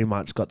that very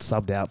much got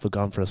subbed out for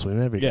going for a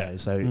swim every day.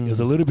 So it was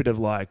a little bit of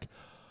like,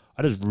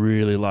 I just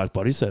really like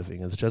body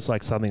surfing. It's just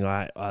like something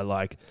I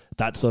like.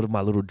 That's sort of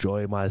my little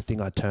joy, my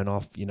thing I turn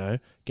off,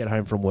 get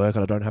home from work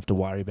and I don't have to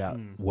worry about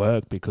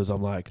work because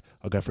I'm like,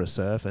 I'll go for a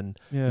surf and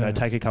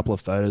take a couple of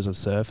photos of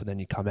surf, and then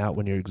you come out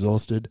when you're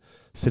exhausted,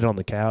 sit on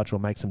the couch or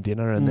make some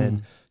dinner, and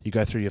then you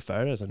go through your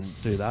photos and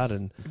do that.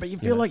 But you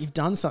feel like you've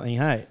done something,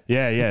 hey?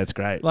 Yeah, it's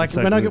great. Like it's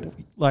so when good.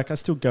 I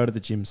still go to the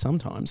gym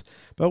sometimes,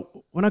 but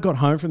when I got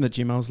home from the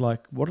gym, I was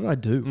like, what did I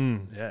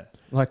do? Yeah.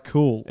 Like,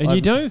 cool. And you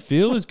don't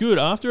feel as good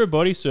after a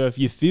body surf.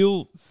 You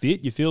feel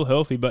fit, you feel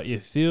healthy, but you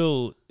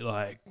feel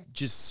like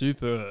just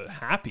super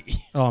happy.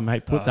 Oh,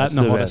 mate, put that in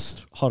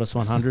the hottest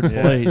 100,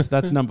 please.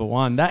 That's number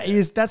one.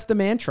 That's the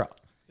mantra.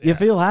 Yeah. You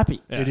feel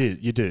happy. Yeah. It is.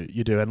 You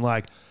do. And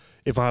like,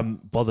 if I'm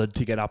bothered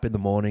to get up in the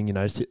morning,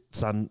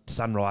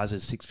 sunrise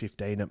is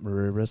 6:15 at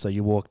Maroubra, so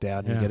you walk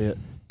down, you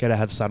get to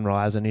have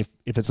sunrise, and if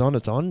it's on,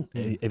 it's on.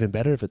 Even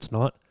better if it's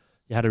not.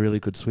 You had a really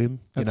good swim.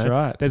 That's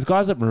right. There's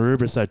guys at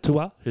Maroubra, so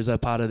Tua, who's a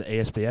part of the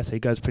ESPS, he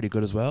goes pretty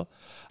good as well.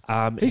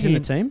 He's in the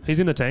team? He's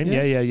in the team,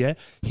 yeah.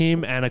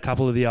 Him and a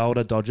couple of the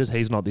older Dodgers.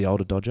 He's not the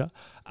older Dodger.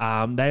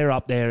 They are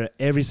up there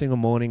every single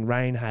morning,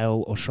 rain,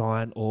 hail, or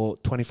shine, or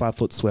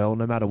 25-foot swell,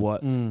 no matter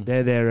what.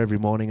 They're there every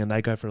morning, and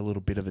they go for a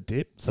little bit of a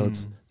dip. So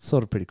it's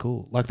sort of pretty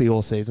cool. Like the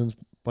All Seasons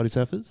body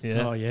surfers.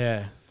 Yeah. Oh,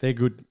 yeah. They're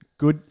good.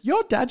 Good.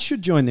 Your dad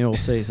should join the All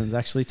Seasons,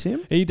 actually,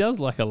 Tim. He does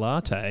like a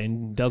latte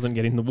and doesn't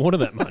get in the water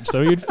that much,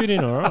 so he'd fit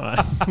in all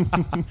right.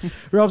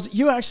 Robs,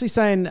 you were actually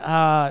saying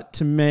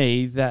to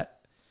me that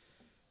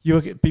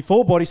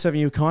before body surfing,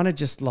 you were kind of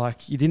just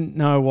like, you didn't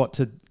know what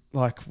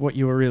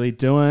you were really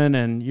doing,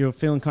 and you were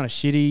feeling kind of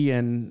shitty.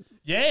 And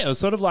yeah, it was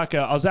sort of like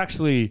I was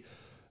actually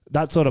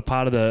that sort of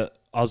part of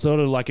I was sort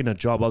of like in a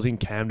job. I was in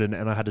Camden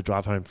and I had to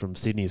drive home from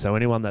Sydney. So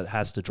anyone that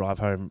has to drive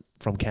home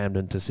from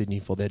Camden to Sydney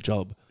for their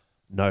job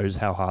knows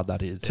how hard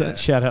that is. So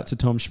shout out to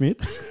Tom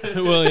Schmidt.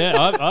 Well, yeah,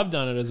 I've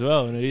done it as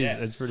well, and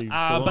it's pretty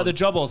full but the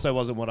job also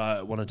wasn't what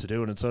I wanted to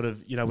do, and it's sort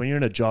of, when you're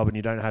in a job and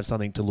you don't have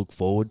something to look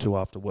forward to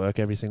after work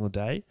every single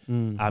day,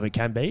 it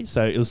can be.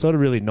 So it was sort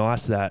of really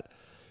nice that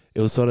it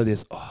was sort of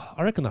this,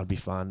 I reckon that'd be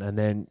fun, and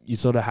then you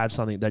sort of have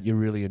something that you're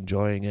really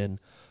enjoying, and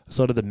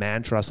sort of the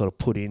mantra I sort of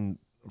put in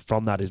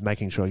from that is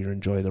making sure you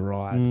enjoy the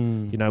ride,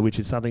 which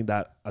is something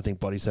that I think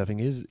body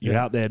surfing is. You're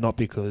out there not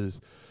because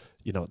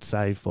it's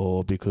safe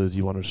or because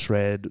you want to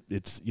shred.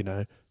 It's, you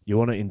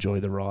want to enjoy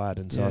the ride.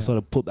 And so I sort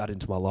of put that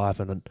into my life.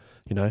 And,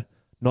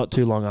 not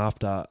too long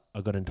after I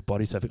got into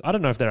body surfing, I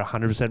don't know if they're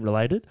 100%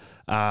 related,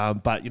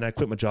 but,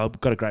 quit my job,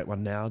 got a great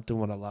one now,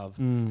 doing what I love.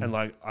 And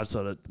like,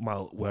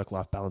 my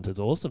work-life balance is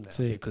awesome now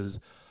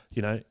because,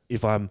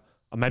 if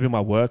maybe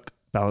my work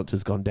balance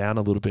has gone down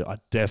a little bit, I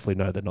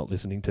definitely know they're not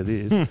listening to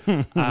this.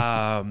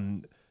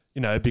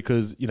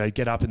 Because,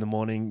 get up in the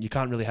morning, you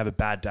can't really have a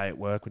bad day at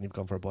work when you've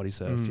gone for a body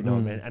surf, you know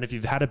what I mean? And if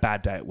you've had a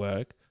bad day at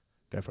work,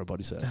 go for a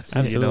body surf.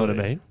 Absolutely. You know what I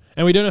mean?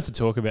 And we don't have to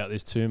talk about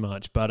this too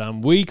much, but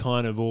we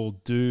kind of all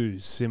do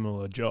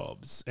similar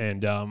jobs.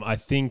 And I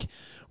think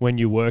when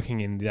you're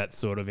working in that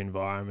sort of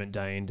environment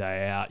day in,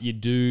 day out, you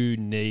do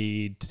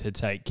need to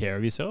take care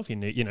of yourself. You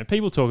need,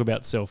 people talk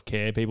about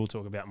self-care, people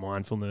talk about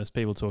mindfulness,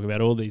 people talk about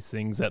all these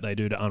things that they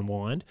do to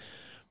unwind.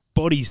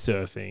 Body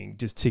surfing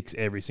just ticks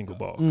every single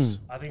box.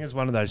 I think it's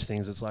one of those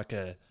things. It's like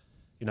a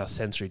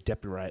sensory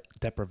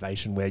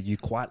deprivation where you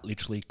quite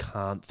literally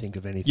can't think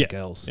of anything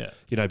else.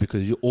 Yeah.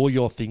 Because all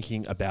you're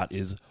thinking about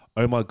is,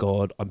 oh my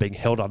God, I'm being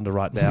held under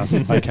right now.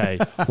 Okay,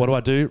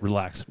 what do?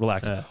 Relax.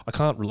 I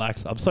can't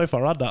relax. I'm so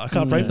far under. I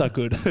can't breathe that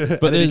good.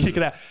 But then you kick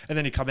it out, and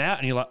then you come out,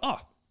 and you're like, oh,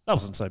 that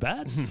wasn't so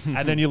bad.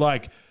 And then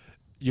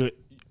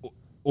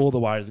all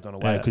the worries are gone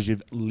away because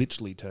you've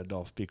literally turned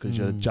off because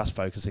you're just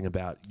focusing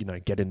about,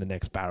 getting the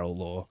next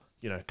barrel or,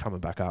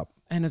 coming back up.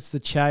 And it's the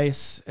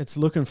chase. It's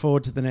looking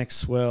forward to the next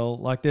swell.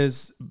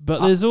 There's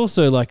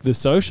also like the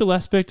social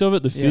aspect of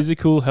it, the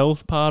physical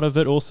health part of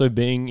it, also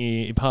being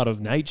a part of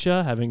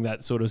nature, having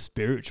that sort of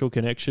spiritual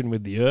connection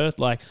with the earth.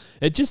 Like,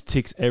 it just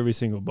ticks every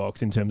single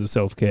box in terms of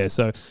self-care.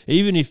 So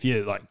even if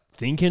you're like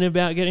thinking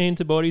about getting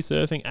into body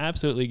surfing,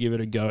 absolutely give it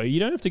a go. You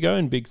don't have to go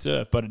in big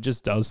surf, but it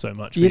just does so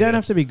much for you. You don't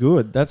have to be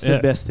good. That's the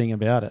best thing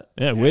about it.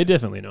 Yeah, we're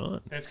definitely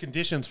not. There's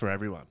conditions for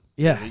everyone.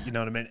 Yeah. You know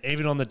what I mean?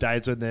 Even on the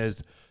days when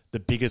there's the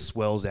biggest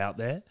swells out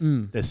there,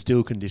 there's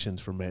still conditions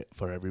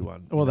for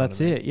everyone. Well, that's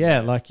it.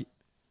 Yeah, like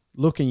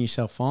look and you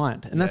shall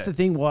find. And that's the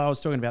thing why I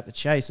was talking about the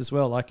chase as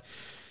well. Like,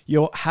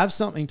 you'll have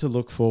something to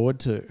look forward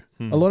to.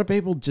 A lot of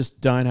people just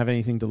don't have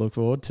anything to look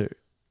forward to.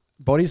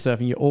 body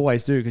surfing, you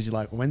always do because you're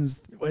like, when's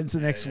the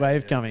next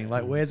wave coming?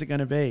 Like, where's it going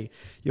to be?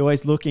 You're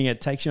always looking.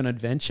 It takes you on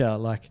adventure.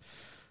 Like,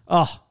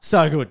 oh,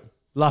 so good.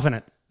 Loving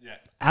it. Yeah.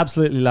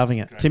 Absolutely loving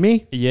it. Great.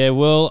 Timmy? Yeah,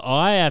 well,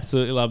 I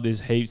absolutely love this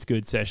heaps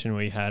good session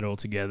we had all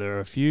together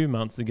a few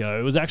months ago.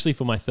 It was actually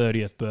for my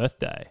 30th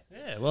birthday.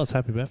 Yeah, well, it's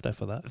happy birthday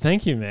for that.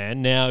 Thank you,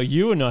 man. Now,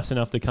 you were nice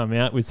enough to come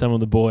out with some of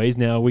the boys.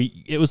 Now,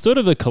 it was sort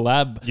of a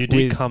collab. You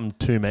did come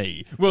to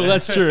me. Well,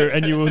 that's true.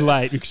 And you were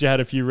late because you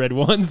had a few red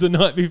wines the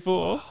night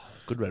before.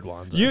 Good red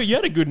wines. You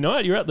had a good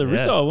night. You were at the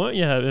Rissole, weren't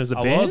you? There was a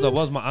band. I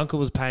was. My uncle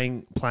was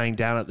playing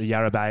down at the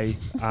Yarra Bay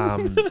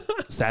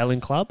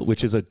Sailing Club,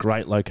 which is a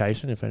great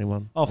location if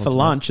anyone. Oh, for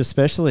lunch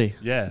especially.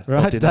 Yeah.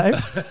 Right, Dave?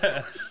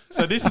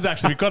 So this is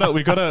actually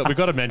we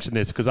got to mention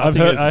this because I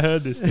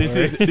heard this.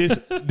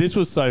 This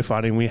was so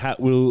funny. We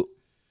were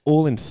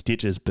all in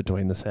stitches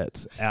between the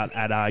sets out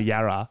at our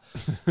Yarra.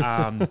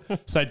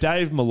 So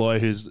Dave Malloy,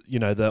 who's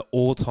the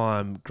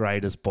all-time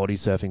greatest body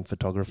surfing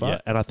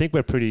photographer, and I think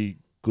we're pretty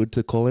good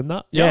to call him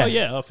that.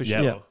 Yeah, for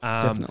sure. Yeah,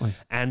 definitely.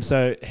 And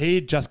so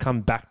he'd just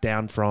come back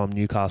down from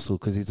Newcastle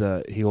because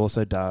he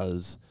also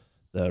does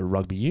the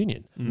rugby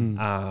union.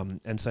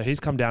 And so he's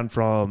come down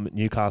from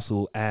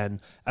Newcastle,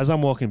 and as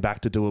I'm walking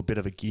back to do a bit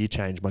of a gear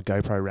change, my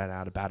GoPro ran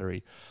out of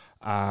battery.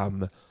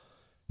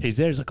 He's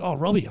there. He's like, "Oh,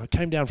 Robbie, I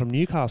came down from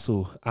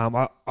Newcastle.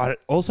 I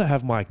also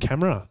have my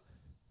camera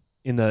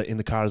in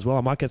the car as well.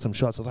 I might get some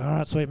shots." I was like, "All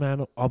right, sweet,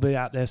 man. I'll be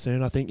out there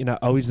soon." I think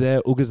Owi's there,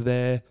 Uga's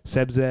there,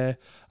 Seb's there.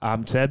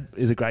 Seb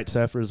is a great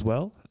surfer as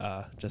well,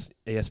 just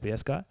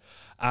ESPS guy.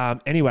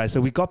 Anyway, so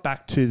we got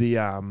back to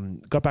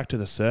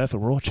the surf,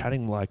 and we're all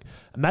chatting. Like,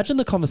 imagine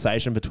the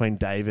conversation between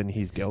Dave and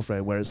his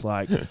girlfriend, where it's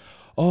like,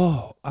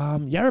 "Oh,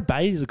 Yarra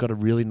Bay's got a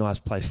really nice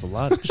place for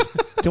lunch. Do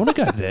you want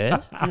to go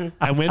there?"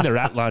 And when they're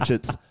at lunch,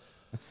 it's,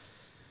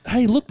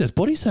 "Hey, look, there's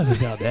body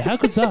surfers out there. How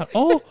good's that?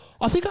 Oh,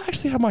 I think I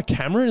actually have my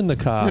camera in the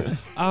car.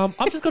 I'm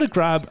just going to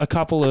grab a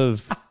couple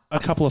of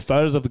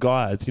photos of the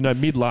guys,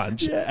 mid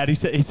lunch." Yeah. And he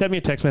sent me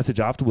a text message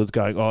afterwards,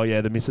 going, "Oh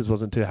yeah, the missus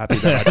wasn't too happy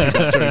that I did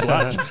that during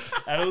lunch."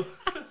 And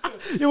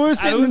we were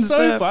sitting it was in the so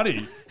surf.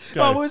 funny.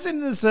 Oh, we were sitting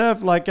in the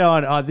surf, like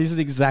going, "Oh, this is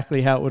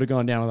exactly how it would have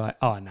gone down." We're like,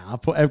 "Oh no,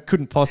 it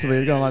couldn't possibly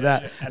have gone like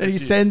that." Yeah. And he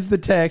sends the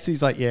text.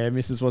 He's like, "Yeah,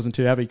 missus wasn't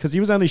too happy," because he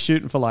was only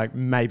shooting for like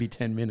maybe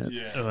 10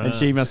 minutes, and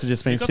she must have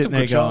just been sitting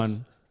there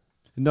going.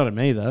 Not at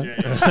me though.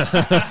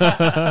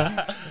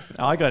 Yeah.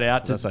 I got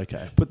out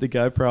to put the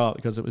GoPro up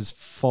because it was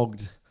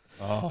fogged.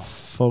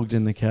 Fogged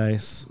in the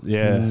case.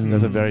 Yeah,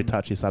 that's a very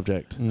touchy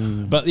subject.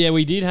 But yeah,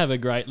 we did have a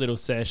great little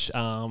sesh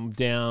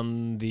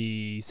down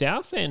the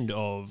south end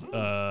of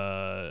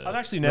I've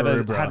actually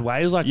never Maroubra. had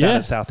waves like that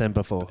at South End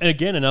before. And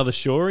again, another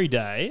shorie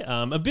day.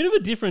 A bit of a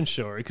different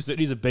shorie because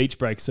it is a beach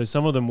break, so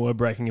some of them were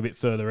breaking a bit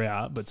further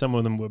out, but some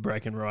of them were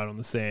breaking right on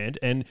the sand.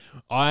 And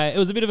it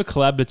was a bit of a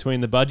collab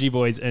between the Budgie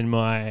boys and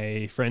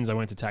my friends I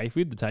went to TAFE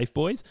with, the TAFE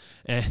boys.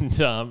 And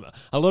a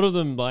lot of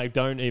them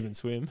don't even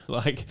swim.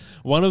 Like,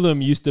 one of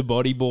them used to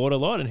bodyboard a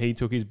lot, and he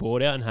took his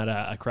board out and had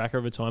a cracker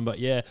of a time. But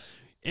yeah,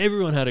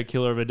 everyone had a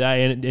killer of a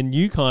day, and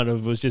you kind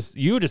of were just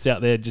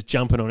out there just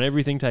jumping on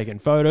everything, taking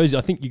photos.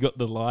 I think you got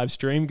the live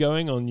stream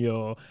going on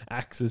your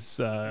Axis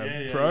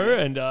Pro,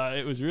 and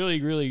it was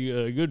really, really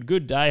a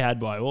good day had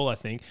by all. I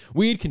think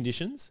weird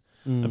conditions,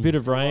 a bit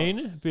of rain,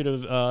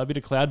 a bit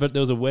of cloud, but there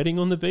was a wedding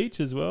on the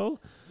beach as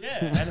well. Yeah,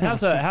 and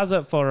how's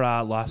it for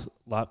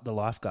the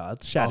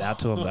lifeguards? Shout out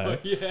to them though.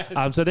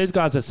 Yes. So these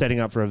guys are setting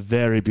up for a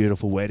very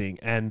beautiful wedding,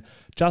 and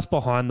just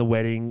behind the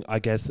wedding, I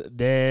guess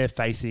they're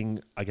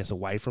facing,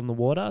 away from the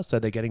water, so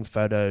they're getting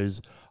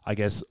photos,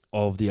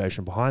 of the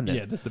ocean behind them.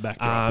 Yeah, that's the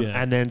backdrop.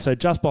 And then so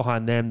just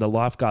behind them, the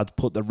lifeguards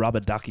put the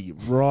rubber ducky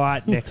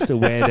right next to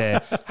where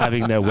they're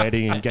having their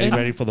wedding and getting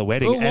ready for the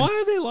wedding. Well, why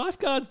are there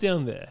lifeguards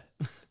down there?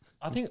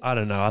 I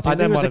don't know. I think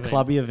that it was might a have been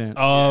clubby event.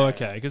 Oh,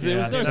 okay. Because there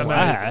was no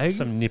flags.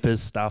 Some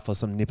nippers stuff or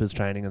some nippers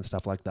training and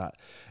stuff like that.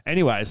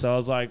 Anyway, so I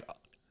was like,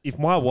 if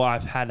my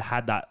wife had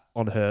that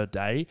on her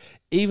day,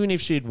 even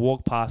if she'd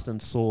walked past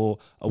and saw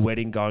a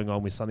wedding going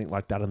on with something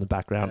like that in the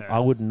background,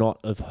 I would not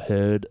have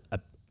heard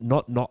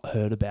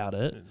about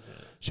it.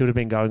 She would have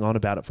been going on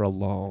about it for a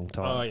long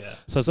time. Oh, yeah.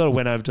 So I sort of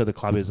went over to the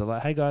clubbies. I was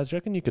like, "Hey, guys, do you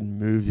reckon you can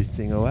move this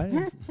thing away?"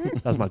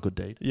 That was my good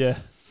deed. Yeah.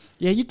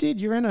 Yeah, you did.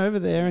 You ran over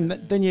there, and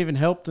then you even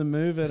helped them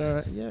move it.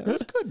 Yeah, it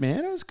was good,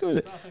 man. It was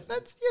good.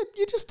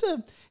 You're just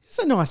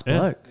a nice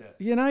bloke.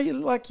 Yeah.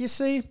 You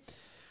see,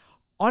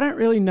 I don't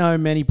really know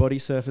many body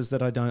surfers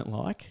that I don't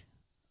like.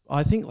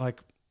 I think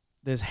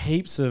there's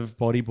heaps of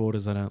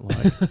bodyboarders I don't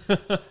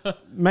like.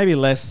 Maybe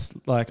less.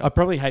 I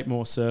probably hate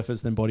more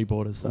surfers than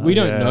bodyboarders though. We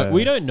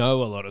don't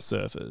know a lot of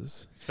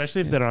surfers,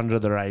 especially if they're under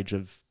the age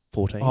of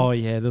 14. Oh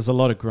yeah, there's a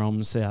lot of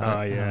groms out.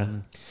 Oh yeah.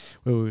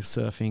 We were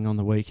surfing on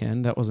the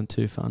weekend. That wasn't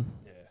too fun.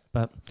 Yeah.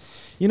 But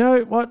you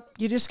know what?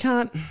 You just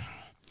can't.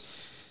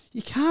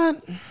 You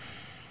can't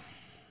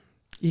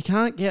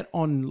get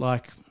on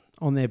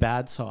their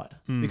bad side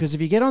because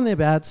if you get on their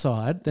bad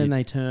side, then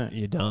they turn.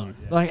 You're done.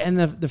 And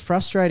the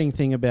frustrating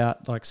thing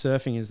about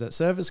surfing is that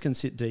surfers can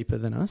sit deeper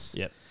than us.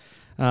 Yep.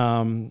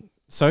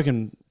 So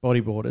can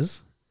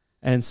bodyboarders,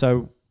 and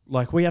so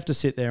Like we have to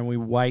sit there and we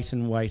wait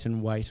and wait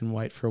and wait and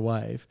wait for a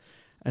wave,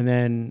 and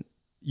then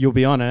you'll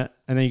be on it,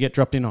 and then you get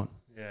dropped in on.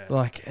 Yeah.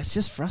 Like it's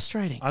just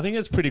frustrating. I think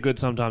it's pretty good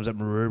sometimes at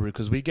Maroubra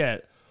because we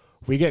get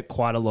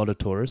quite a lot of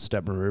tourists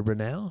at Maroubra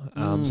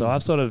now. So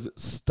I've sort of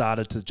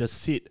started to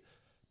just sit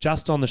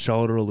just on the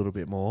shoulder a little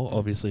bit more,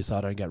 obviously, so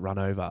I don't get run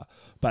over.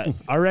 But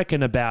I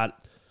reckon about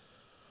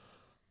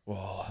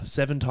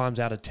 7 times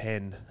out of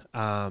 10,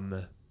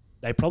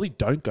 they probably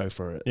don't go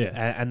for it.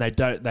 Yeah. And they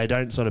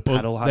don't sort of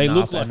paddle hard they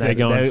enough. look like they're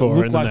going for it.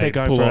 Look And like then they're they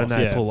going for it pull and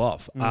they off, pull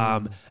off.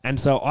 And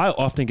so I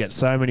often get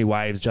so many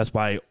waves just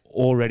by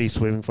already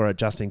swimming for it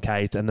just in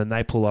case, and then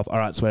they pull off, all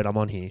right, sweet, I'm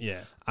on here.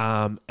 Yeah.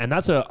 And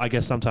that's, I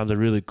guess, sometimes a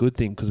really good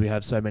thing because we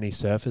have so many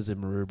surfers in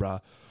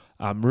Maroubra.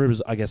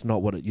 Maroubra's, I guess,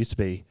 not what it used to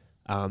be,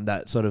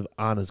 that sort of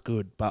aren't as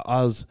good. But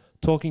I was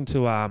talking to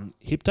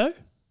Hipto,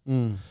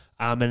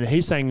 and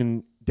he's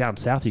saying down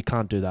south you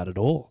can't do that at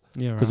all.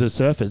 Yeah, Because the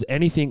surfers,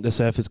 anything the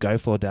surfers go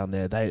for down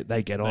there,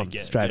 they get on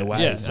straight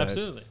away. Yeah, So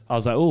absolutely. I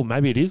was like, oh,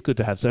 maybe it is good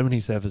to have so many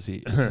surfers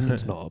here.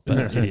 It's not, but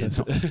it is.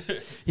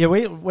 Yeah,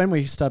 when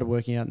we started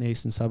working out in the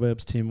eastern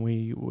suburbs, Tim,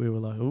 we were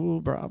like,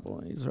 oh, bra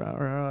boys,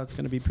 it's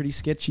going to be pretty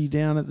sketchy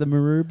down at the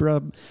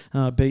Maroubra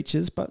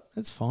beaches, but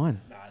it's fine.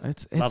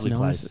 It's Lovely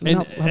nice.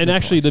 place. And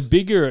actually, the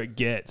bigger it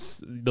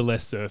gets, the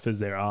less surfers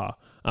there are.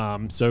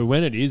 So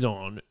when it is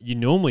on, you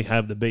normally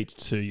have the beach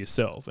to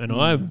yourself. And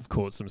I've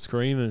caught some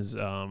screamers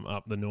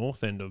up the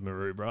north end of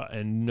Maroubra,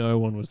 and no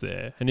one was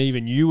there. And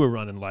even you were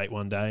running late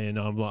one day, and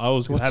I'm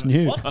like, What's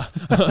new?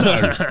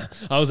 I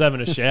was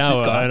having a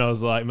shower, and I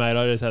was like, mate,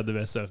 I just had the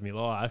best surf of my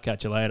life.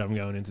 Catch you later. I'm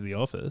going into the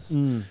office.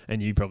 And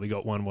you probably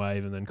got one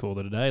wave and then called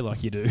it a day,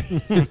 like you do.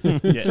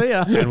 See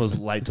ya. And was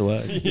late to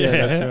work.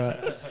 Yeah,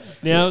 that's right.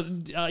 Now,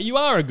 you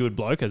are a good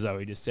bloke, as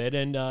Zoe just said,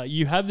 and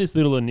you have this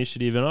little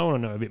initiative, and I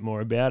want to know a bit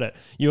more about it.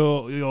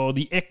 You're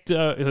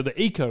the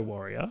eco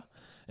warrior,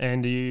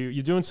 and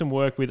you're doing some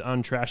work with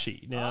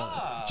Untrashy.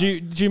 Now, do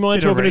you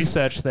mind Bit of talking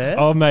research there?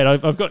 Oh, mate,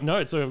 I've got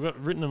notes. So I've got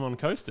written them on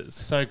coasters.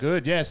 So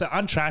good, yeah. So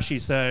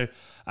Untrashy, so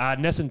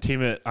Ness and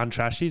Tim at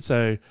Untrashy,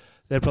 so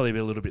they'll probably be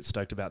a little bit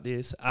stoked about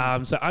this.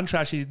 So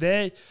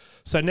Untrashy,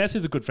 so Ness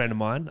is a good friend of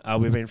mine.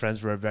 We've been friends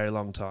for a very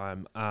long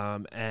time,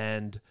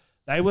 and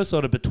they were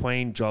sort of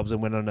between jobs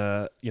and went on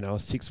a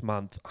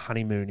 6-month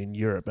honeymoon in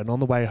Europe. And on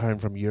the way home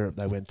from Europe,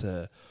 they went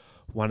to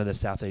one of the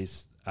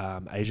Southeast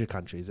Asia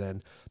countries,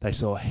 and they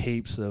saw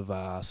heaps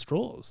of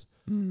straws,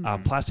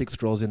 plastic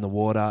straws in the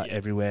water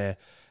everywhere.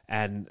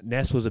 And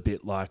Ness was a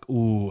bit like,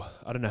 ooh,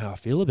 I don't know how I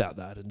feel about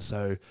that. And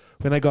so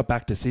when they got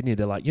back to Sydney,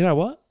 they're like, you know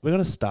what? We're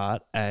going to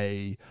start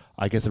a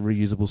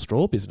reusable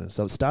straw business.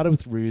 So it started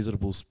with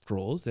reusable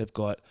straws. They've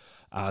got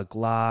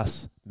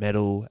glass,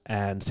 metal,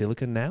 and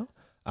silicone now.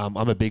 I'm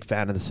a big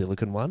fan of the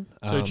silicone one.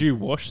 So do you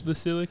wash the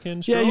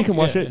silicone straw? Yeah, you can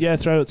wash it. Yeah,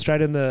 throw it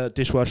straight in the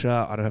dishwasher.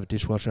 I don't have a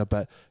dishwasher,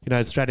 but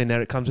straight in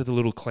there. It comes with a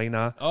little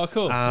cleaner. Oh,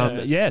 cool.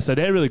 Yeah, so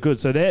they're really good.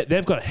 So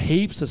they've got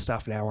heaps of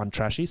stuff now on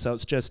Trashy. So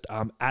it's just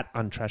at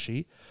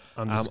Untrashy.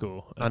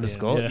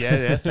 Underscore.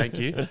 Yeah, thank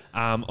you.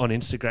 On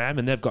Instagram.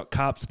 And they've got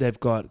cups, they've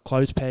got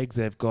clothes pegs,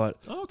 they've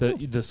got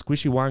the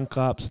squishy one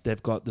cups,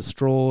 they've got the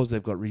straws,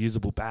 they've got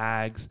reusable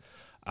bags.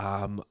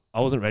 I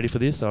wasn't ready for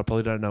this, so I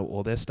probably don't know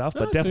all their stuff,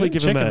 but definitely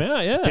give them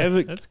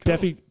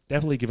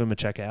definitely give them a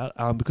check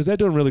out because they're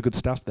doing really good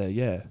stuff there.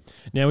 Yeah.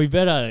 Now we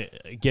better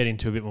get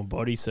into a bit more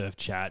body surf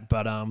chat,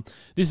 but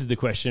this is the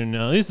question.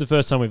 This is the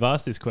first time we've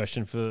asked this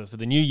question for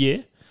the new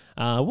year.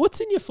 What's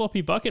in your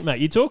floppy bucket, mate?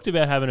 You talked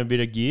about having a bit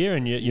of gear,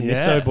 and your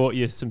misso bought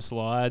you some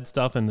slide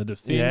stuff and the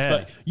fins,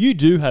 but you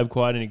do have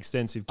quite an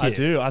extensive kit. I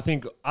do. I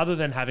think other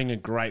than having a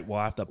great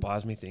wife that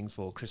buys me things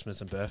for Christmas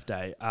and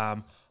birthday,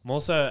 I'm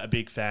also a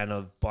big fan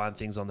of buying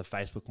things on the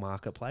Facebook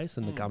Marketplace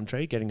and the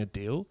Gumtree, getting a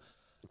deal.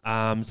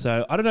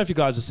 So I don't know if you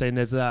guys have seen,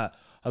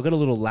 I've got a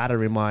little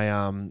ladder in my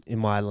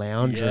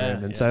lounge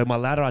room, and so my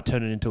ladder I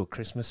turned it into a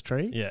Christmas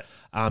tree. Yeah.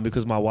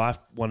 Because my wife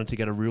wanted to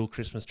get a real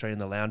Christmas tree in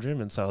the lounge room,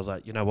 and so I was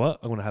like, you know what,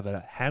 I'm going to have a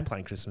hand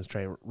playing Christmas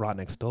tree right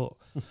next door.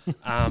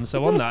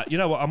 So on that, you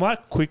know what, I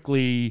might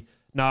quickly.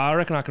 No, I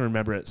reckon I can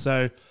remember it.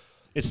 So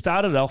it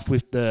started off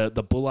with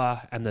the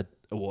Bulla and it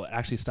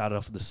actually started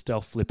off with the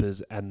Stealth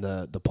Flippers and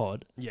the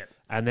pod. Yeah.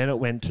 And then it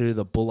went to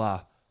the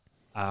Bulla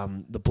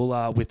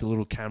with the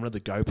little camera, the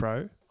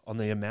GoPro on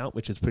the mount,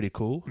 which is pretty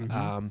cool.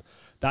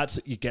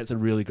 It gets a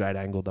really great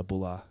angle, the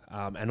Bulla.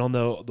 And on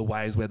the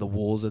ways where the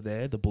walls are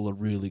there, the Bulla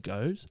really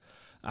goes.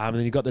 And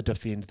then you got the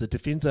Defins. The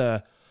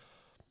Defins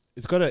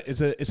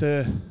it's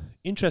a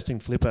interesting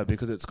flipper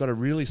because it's got a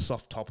really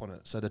soft top on it.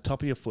 So the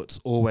top of your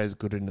foot's always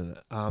good in it.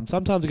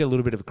 Sometimes I get a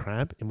little bit of a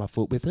cramp in my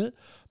foot with it,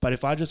 but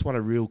if I just want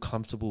a real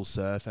comfortable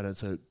surf and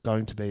it's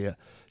going to be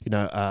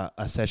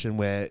a session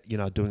where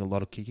doing a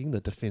lot of kicking,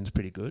 the Defin's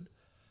pretty good.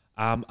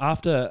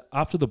 After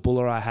the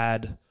Bulla, I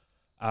had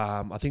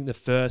I think the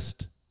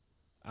first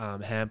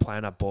hand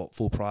plane I bought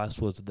full price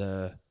was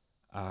the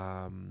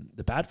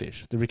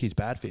Badfish, the Ricky's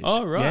Badfish.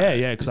 Oh right,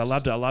 yeah, because I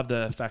loved it. I love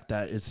the fact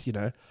that it's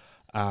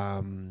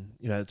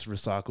it's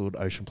recycled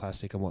ocean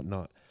plastic and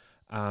whatnot,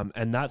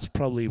 and that's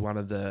probably one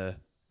of the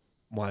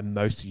my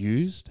most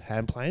used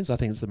hand planes. I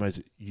think it's the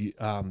most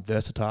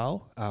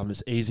versatile.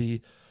 It's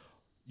easy.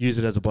 Use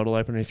it as a bottle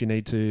opener if you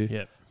need to.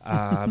 Yep.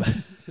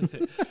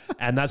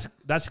 And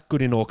that's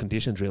good in all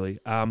conditions, really.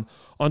 On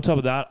top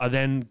of that, I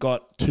then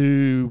got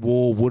 2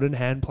 War wooden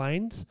hand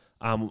planes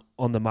on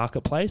the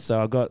marketplace.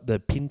 So I got the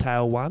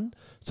pintail one.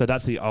 So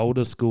that's the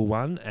older school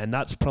one, and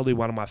that's probably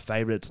one of my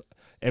favourites.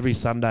 Every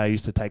Sunday I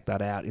used to take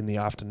that out in the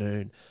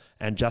afternoon,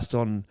 and just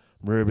on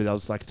Maroubra, there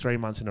was like 3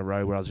 months in a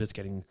row where I was just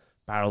getting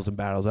barrels and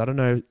barrels. I don't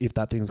know if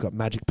that thing's got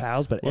magic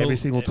powers, but every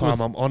single time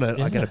I'm on it,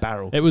 I get a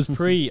barrel. It was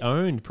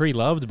pre-owned,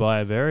 pre-loved by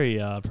a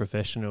very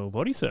professional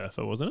body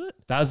surfer, wasn't it?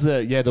 That's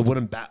the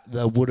wooden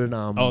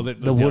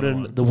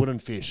the wooden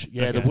fish.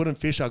 Yeah, Okay. the wooden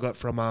fish I got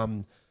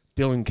from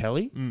Dylan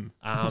Kelly.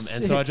 And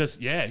so I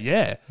just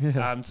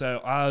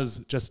so I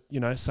was just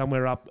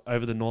somewhere up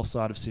over the north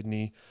side of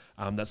Sydney.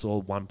 That's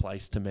all one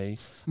place to me.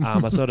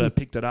 I sort of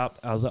picked it up.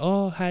 I was like,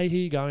 oh, hey,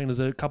 here you going? It was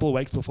a couple of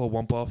weeks before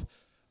Womp Off.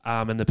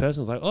 And the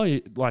person was like, oh,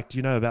 do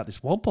you know about this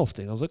Womp Off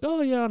thing? I was like,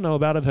 oh, yeah, I know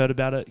about it. I've heard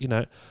about it.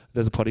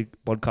 There's a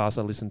podcast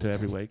I listen to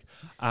every week.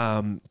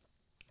 And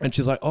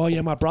she's like, oh,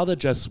 yeah, my brother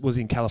just was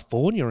in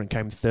California and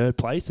came 3rd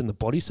place in the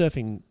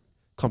bodysurfing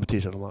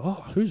competition. I'm like,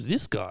 oh, who's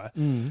this guy?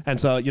 And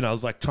so, I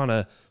was like trying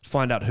to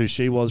find out who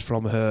she was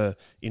from her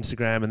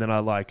Instagram. And then I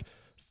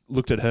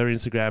looked at her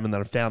Instagram and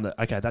then I found that,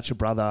 okay, that's your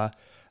brother.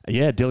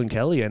 Yeah, Dylan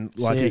Kelly, and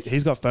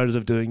he's got photos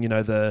of doing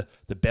the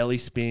belly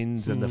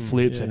spins and the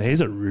flips, and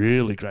he's a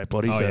really great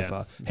body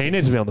surfer. Yeah. He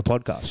needs to be on the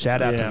podcast. Shout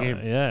out to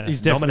him. Yeah,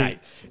 he's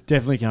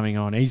definitely coming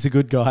on. He's a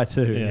good guy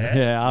too.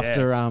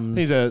 After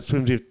he's a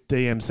swims with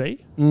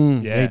DMC.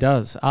 He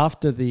does.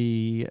 After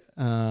the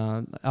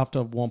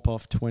after Womp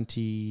Off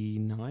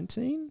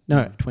 2018.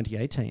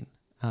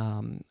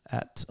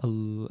 At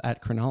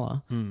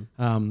Cronulla,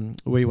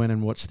 we went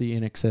and watched the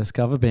INXS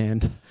cover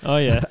band. Oh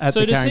yeah, at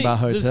the Carring Bar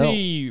Hotel. Does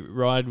he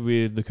ride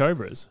with the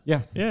Cobras?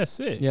 Yeah,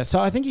 sick. Yeah, so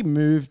I think he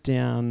moved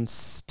down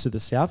to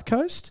the south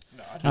coast.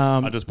 No,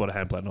 I just bought a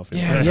hand plane off him.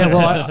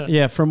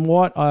 Yeah. From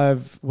what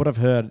I've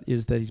heard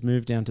is that he's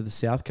moved down to the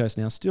south coast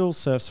now. Still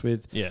surfs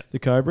with the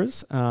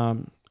Cobras.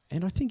 And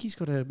I think he's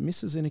got a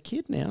missus and a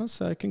kid now.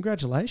 So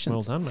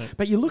congratulations. Well done, mate.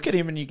 But you look at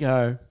him and you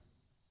go,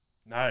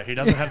 no, he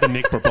doesn't have the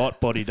Nick Brabot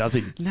body, does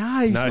he? No,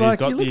 he's like,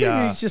 you look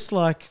at him, he's just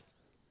like,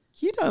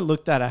 you don't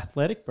look that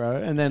athletic, bro.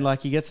 And then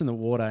he gets in the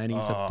water and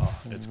he's a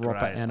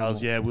proper animal.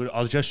 I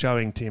was just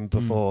showing Tim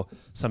before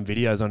some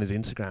videos on his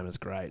Instagram. It's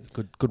great.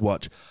 Good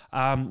watch.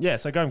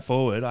 So going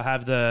forward, I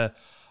have the,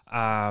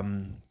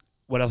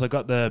 what else? I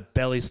got the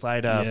Belly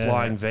Slater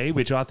Flying V,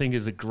 which I think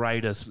is the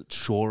greatest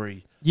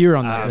shorie. You were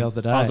on that the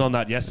other day. I was on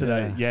that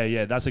yesterday.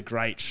 Yeah. That's a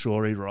great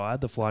shorie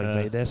ride, the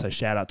Flying V there. So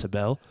shout out to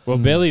Bell. Well,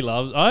 Belly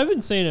loves. I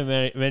haven't seen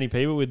many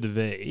people with the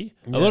V.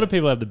 A lot of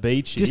people have the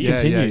beachy.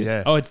 Discontinued.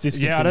 Yeah. Oh, it's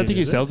discontinued. Yeah, I don't think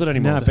he sells it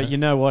anymore. No, but you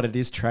know what? It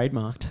is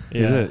trademarked.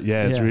 Is it?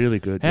 Yeah, it's really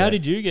good. How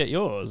did you get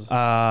yours?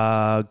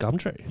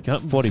 Gumtree.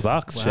 $40.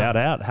 Wow. Shout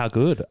out. How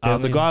good.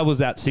 The guy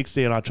was at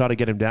 60 and I tried to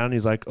get him down and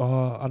he's like,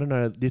 oh, I don't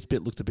know. This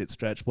bit looked a bit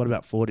stretched. What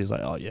about 40? He's like,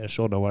 oh, yeah,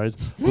 sure, no worries.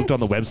 Looked on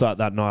the website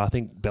that night. I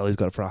think Belly's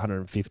got it for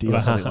 150 or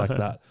something like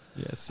that.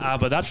 Yes.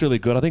 But that's really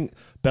good. I think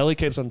Belly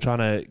keeps on trying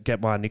to get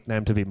my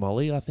nickname to be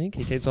Molly, I think.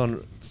 He keeps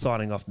on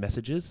signing off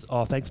messages.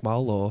 Oh, thanks,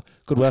 Mole, or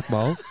good work,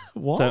 Mole.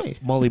 Why? So,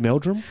 Molly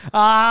Meldrum, which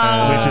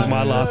is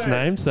my last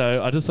name.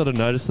 So I just sort of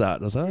noticed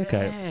that. I was like,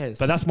 okay.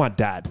 But that's my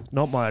dad,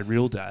 not my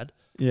real dad.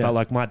 Yeah.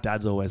 But my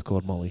dad's always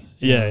called Molly.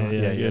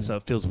 Yeah. So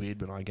it feels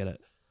weird when I get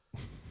it.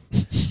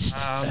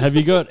 Have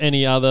you got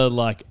any other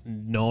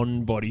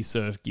non-body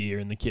surf gear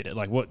in the kit?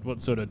 Like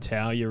what sort of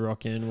towel you're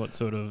rocking? What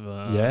sort of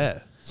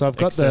So I've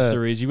got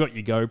accessories. You've got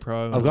your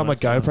GoPro. I've got my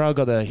GoPro. I've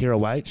got the Hero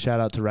Weight. Shout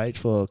out to Rach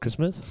for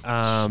Christmas.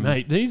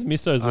 Mate, these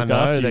missos look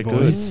after you, they're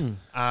boys. Good.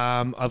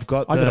 I've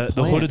got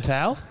the hooded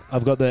towel.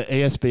 I've got the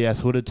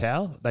ESBS hooded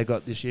towel. They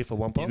got this year for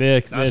Womp Off.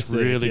 That's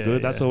really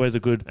good. That's always a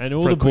good. And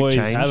all the boys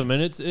have them,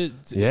 and it's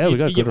we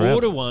got good. You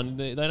order one,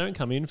 they don't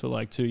come in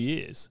for 2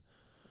 years.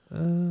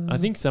 I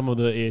think some of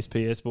the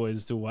ESPS boys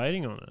are still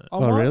waiting on it.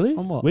 Oh, really?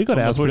 We got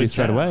ours pretty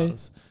straight away.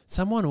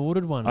 Someone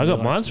ordered one. I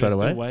got mine straight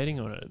away. Still waiting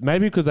on it.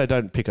 Maybe because they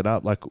don't pick it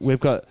up. We've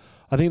got.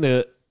 I think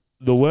the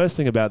worst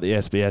thing about the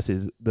SBS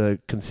is the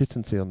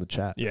consistency on the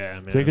chat. Yeah,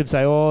 man. So we could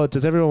say, oh,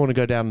 does everyone want to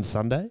go down on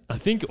Sunday? I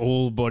think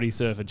all body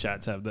surfer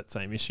chats have that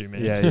same issue,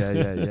 man.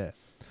 Yeah.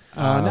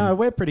 No,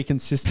 we're pretty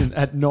consistent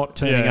at not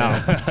turning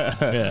up.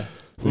 Yeah.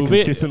 We're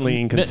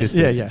consistently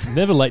inconsistent. Yeah.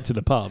 Never late to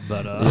the pub,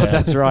 but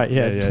that's right.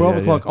 Yeah, 12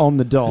 o'clock on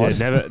the dot.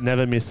 Yeah,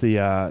 never miss the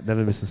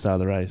start of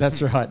the race.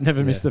 That's right.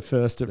 Never miss the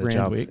first at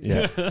Randwick.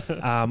 Yeah.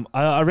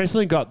 I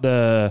recently got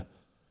the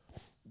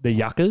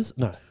yuccas.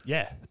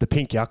 The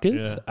pink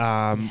yuccas.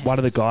 Yeah. One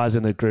of the guys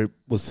in the group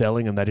was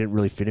selling them. They didn't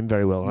really fit him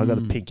very well. And I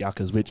got the pink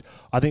yuccas, which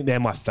I think they're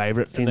my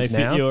favourite fins now. And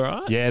they fit you all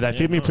right? Yeah, they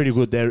fit me pretty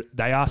good.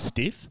 They are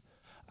stiff.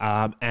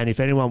 And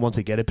if anyone wants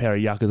to get a pair of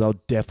yuccas, I'll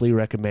definitely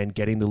recommend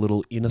getting the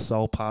little inner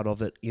sole part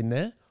of it in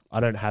there. I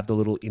don't have the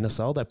little inner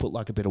sole. They put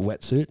like a bit of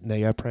wetsuit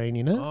neoprene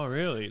in it. Oh,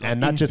 really? Like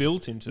and that just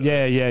built into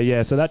it.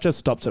 Yeah. So that just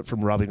stops it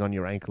from rubbing on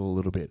your ankle a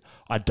little bit.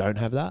 I don't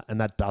have that,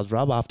 and that does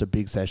rub after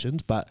big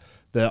sessions. But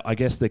I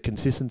guess the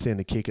consistency and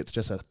the kick, it's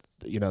just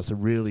it's a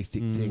really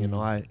thick thing, and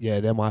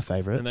they're my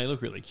favourite. And they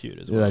look really cute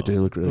as Yeah, well. they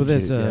do look really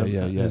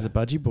cute. There's a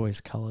Budgie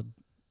Boys coloured.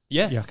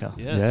 Yes. Yucca.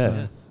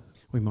 Yes.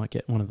 We might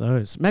get one of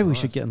those. Maybe we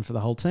should get them for the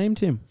whole team,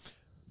 Tim.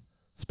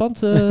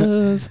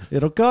 Sponsors.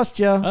 It'll cost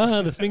you.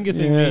 The finger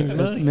thing means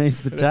money. It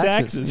means the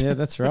taxes. Yeah,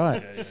 that's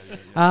right.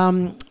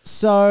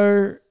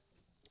 So,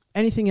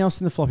 anything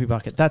else in the floppy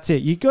bucket? That's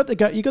it. You got the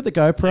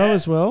GoPro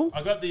as well.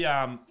 I got the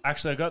I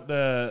got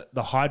the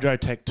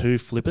Hydrotech 2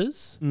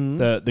 flippers,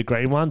 the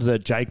green ones, the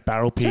Jake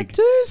Barrel Pig.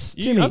 Tech 2s,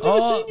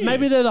 Jimmy.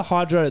 Maybe they're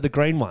the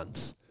green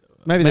ones.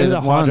 Maybe they're the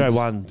Hydro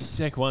ones.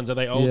 Tech ones, are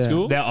they old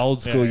school? They're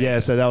old school, yeah.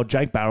 So they were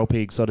Jake Barrel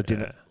Pig sort of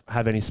didn't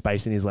have any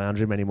space in his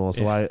lounge room anymore.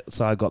 So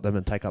I got them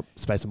and take up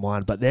space in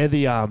mine. But they're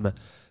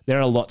they're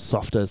a lot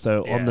softer.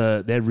 So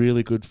they're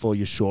really good for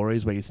your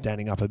shories where you're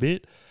standing up a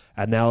bit.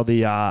 And they're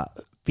the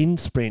fin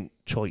sprint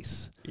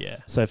choice. Yeah.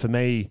 So for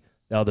me,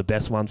 they were the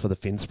best ones for the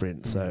fin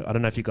sprint. So I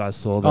don't know if you guys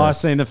saw that. Oh, I've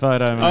seen the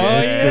photo, mate.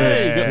 Oh, It's yeah.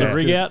 good. You got the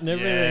rig out and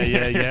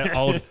everything. Yeah.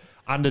 Old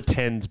under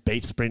 10s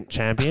beach sprint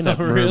champion at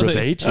Maroubra really?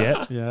 Beach.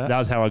 Yeah. Yeah. That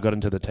was how I got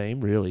into the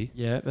team, really.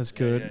 Yeah, that's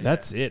good.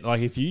 That's it.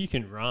 Like if you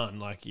can run,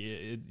 like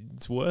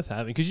it's worth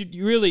having because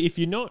you really, if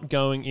you're not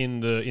going in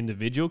the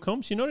individual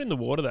comps, you're not in the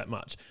water that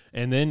much,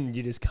 and then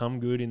you just come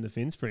good in the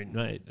fin sprint,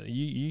 mate.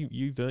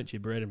 You burnt your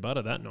bread and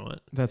butter that night.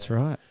 That's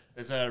right.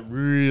 There's a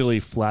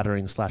really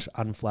flattering /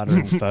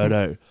 unflattering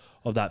photo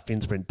of that fin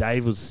sprint.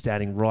 Dave was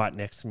standing right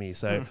next to me,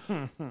 so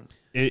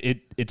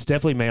it's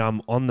definitely me.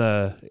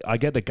 I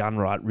get the gun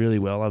right really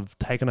well. I've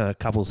taken a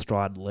couple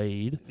stride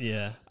lead.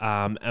 Yeah.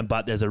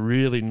 But there's a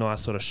really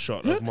nice sort of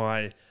shot of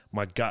my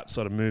gut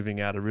sort of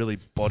moving out, a really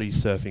body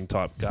surfing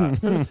type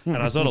gut. And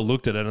I sort of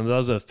looked at it, and that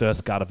was the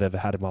first gut I've ever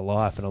had in my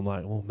life. And I'm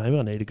like, well, maybe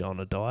I need to go on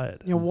a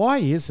diet. You know, why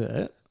is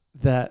it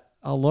that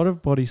a lot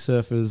of body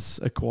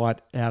surfers are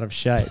quite out of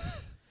shape?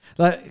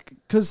 Like,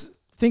 because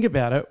think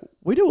about it,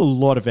 we do a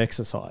lot of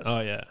exercise.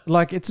 Oh yeah.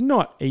 Like, it's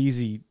not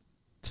easy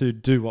to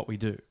do what we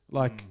do.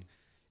 Like,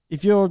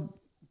 if you're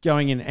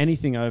going in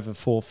anything over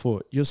 4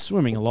 foot, you're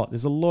swimming a lot.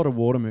 There's a lot of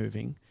water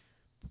moving.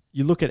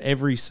 You look at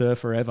every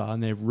surfer ever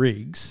and their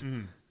rigs.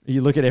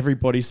 You look at every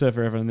body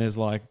surfer ever and there's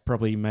like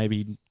probably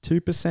maybe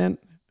 2%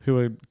 who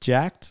are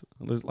jacked.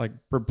 There's like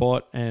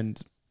Brabot and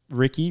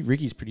Ricky.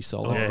 Ricky's pretty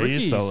solid. Yeah,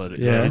 he is solid.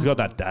 Yeah. Yeah, he's got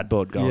that dad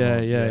bod going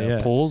on. Yeah.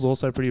 Paul's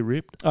also pretty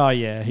ripped. Oh,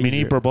 yeah. He's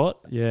Mini Brabot.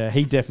 Yeah,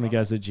 he definitely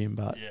goes to the gym,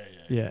 but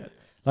yeah.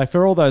 Like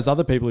for all those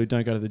other people who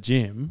don't go to the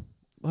gym,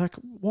 like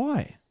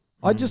why?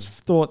 I just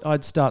thought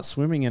I'd start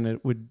swimming and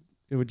it would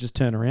just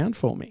turn around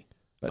for me.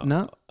 But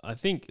no. I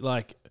think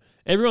like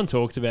everyone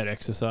talks about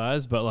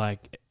exercise, but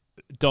like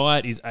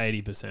diet is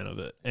 80% of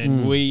it.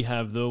 And we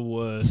have the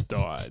worst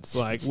diets.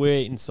 Like we're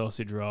eating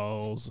sausage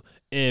rolls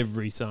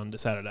every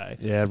Saturday.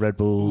 Yeah, Red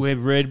Bulls.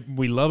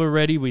 We love a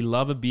Reddy. We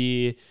love a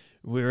beer.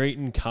 We're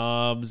eating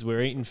carbs.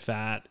 We're eating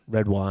fat.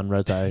 Red wine,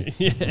 rosé.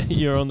 Yeah,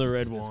 you're on the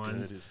red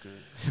wines. It's good.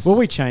 Well,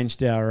 we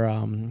changed our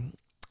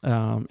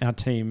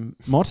team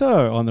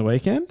motto on the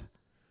weekend.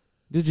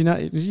 Did you hear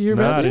about this?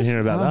 No, I didn't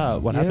hear about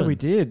that. What happened? Yeah, we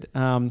did.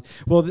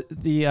 Well,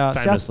 the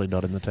famously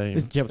not in the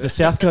team. Yeah, the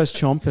South Coast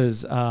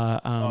Chompers.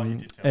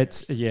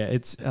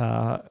 It's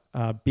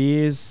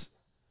beers,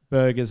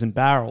 burgers, and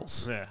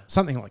barrels. Yeah.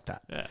 Something like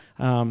that.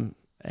 Yeah.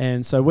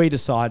 And so we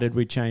decided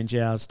we'd change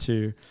ours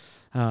to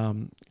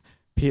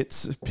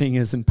pits,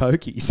 pingers, and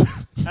pokies.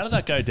 How did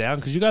that go down?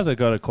 Because you guys have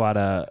got quite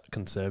a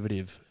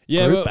conservative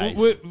Yeah, group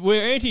base.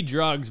 we're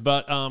anti-drugs,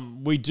 but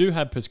we do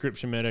have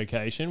prescription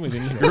medication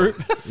within the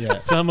group. Yeah.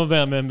 Some of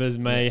our members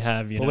may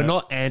have, But we're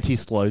not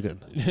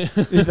anti-slogan.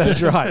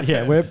 That's right.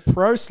 Yeah, we're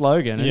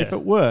pro-slogan. And Yeah. if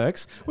it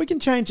works, we can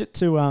change it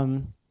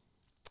to...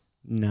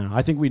 No,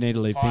 I think we need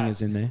to leave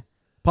pingers in there.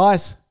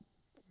 Pies.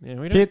 Yeah,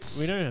 we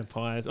Pits. don't have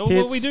pies. Oh,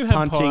 Pits, well, we do have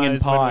punting and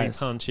pies when we pies.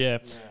 punch, yeah.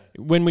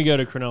 When we go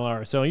to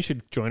Cronulla RSL, you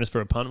should join us for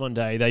a punt one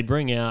day. They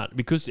bring out,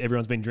 because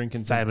everyone's been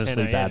drinking since 10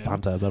 Famously a.m. bad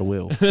punter, but I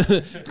will.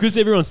 Because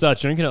everyone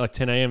starts drinking at like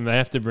 10 a.m, they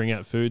have to bring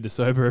out food to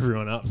sober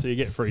everyone up. So you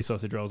get free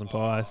sausage rolls and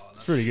pies.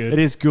 It's pretty good. It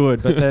is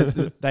good,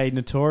 but they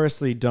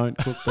notoriously don't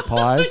cook the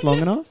pies long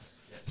enough.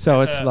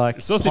 So it's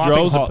like... Sausage Piping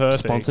rolls are Hot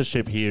perfect.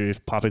 sponsorship here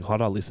if Piping Hot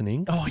are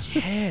listening. Oh,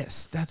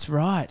 yes, that's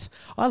right.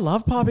 I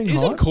love Piping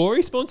Isn't Hot.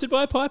 Corey sponsored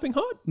by Piping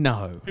Hot?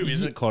 No. Who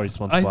isn't Corey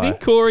sponsored by? I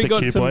think Corey The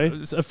got Q Boy?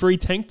 a free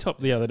tank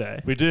top the other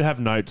day. We do have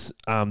notes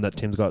that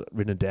Tim's got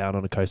written down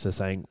on a coaster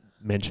saying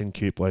mention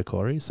Cute Boy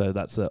Corey, so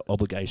that's the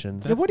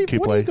obligation. Yeah, what do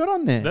you got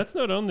on there? That's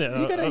not on there.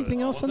 You got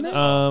anything else on there?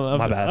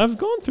 My bad. I've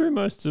gone through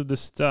most of the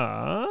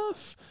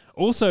stuff.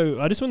 Also,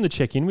 I just wanted to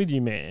check in with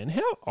you, man.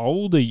 How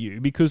old are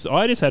you? Because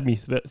I just had me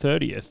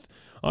 30th.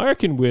 I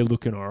reckon we're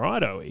looking all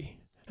right, are we?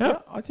 Yeah,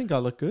 I think I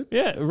look good.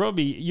 Yeah,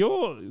 Robbie,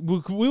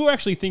 we were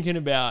actually thinking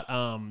about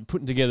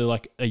putting together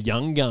like a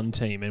young gun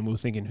team, and we were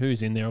thinking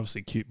who's in there.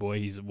 Obviously, Cute Boy,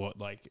 he's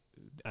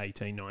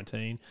 18,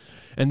 19.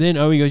 And then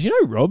he goes,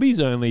 Robbie's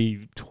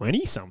only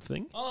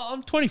 20-something. Oh,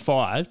 I'm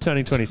 25,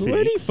 turning 26.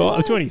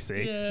 25,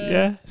 26.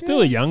 Yeah.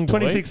 Still a young boy.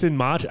 26 in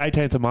March,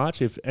 18th of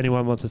March, if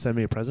anyone wants to send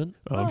me a present.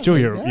 I'm sure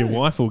your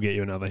wife will get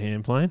you another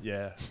hand plane.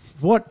 Yeah.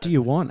 What do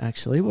you want,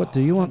 actually? What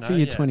do you want for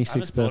your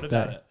 26th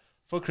birthday?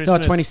 For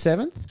Christmas.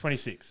 27th?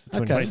 26.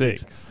 Okay.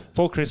 26.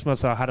 For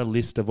Christmas, I had a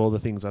list of all the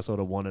things I sort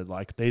of wanted.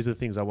 Like, these are the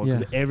things I want.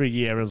 Because every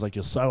year, everyone's like,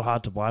 you're so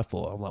hard to buy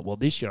for. I'm like, well,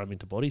 this year I'm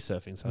into body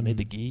surfing, so I need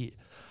the gear.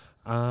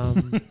 I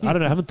don't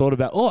know. I haven't thought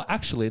about... Oh,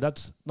 actually,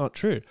 that's not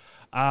true.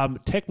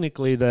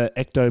 Technically, the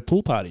Ecto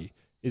pool party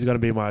is going to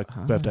be my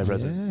birthday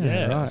present.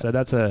 Yeah. Right. So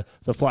that's the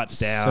flight's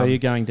down. So you're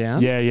going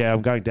down? Yeah,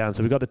 I'm going down.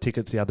 So we got the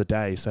tickets the other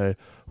day. So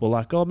we're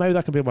like, maybe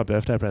that can be my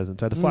birthday present.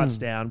 So the flight's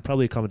down,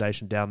 probably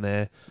accommodation down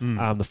there,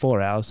 the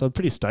 4 hours. So I'm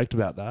pretty stoked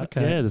about that.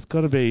 Okay. Yeah, there's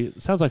got to be...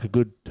 Sounds like a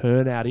good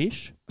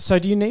turnout-ish. So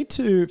do you need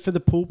to, for the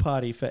pool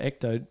party for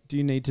Ecto, do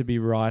you need to be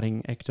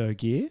riding Ecto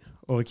gear?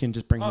 Or you can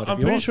just bring whatever you want?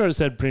 I'm pretty sure it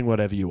said bring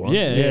whatever you want.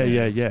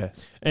 Yeah.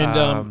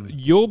 And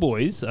your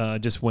boys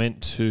just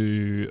went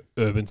to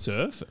Urban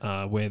Surf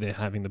where they're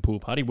having the pool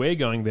party. We're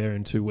going there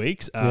in 2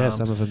 weeks.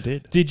 Some of them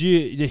did. Did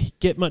you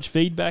get much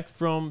feedback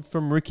from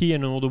Ricky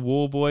and all the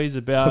war boys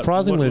about...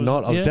 Surprisingly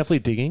not. I was definitely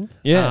digging.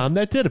 Yeah.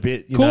 They did a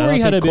bit. Corey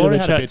had a bit of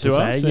a chat to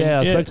us. Yeah,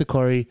 I spoke to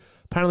Corey.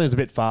 Apparently, it's a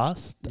bit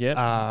fast.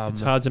 Yeah,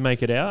 it's hard to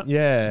make it out.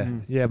 Yeah,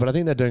 but I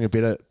think they're doing a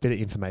bit of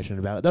information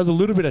about it. There's a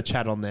little bit of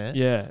chat on there.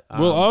 Yeah.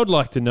 Well, I would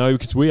like to know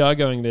because we are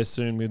going there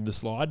soon with the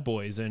Slide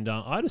Boys, and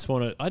I just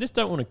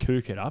don't want to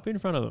kook it up in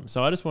front of them.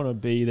 So I just want to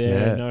be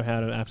there and know how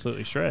to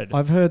absolutely shred.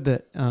 I've heard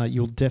that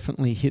you'll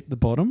definitely hit the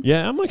bottom.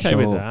 Yeah, I'm okay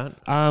with that.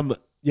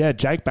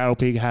 Jake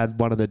Barrelpig had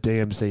one of the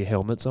DMC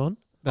helmets on.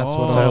 That's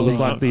what it looked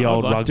like the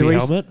old rugby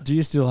helmet. Do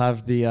you still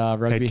have the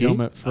rugby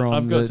helmet from...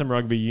 I've got some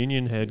rugby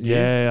union headgear.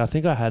 Yeah, I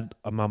think I had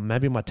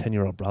maybe my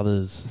 10-year-old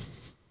brother's.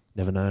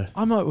 Never know.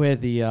 I might wear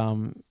the...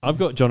 I've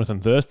got Jonathan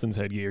Thurston's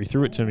headgear. He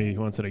threw it to me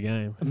once at a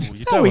game.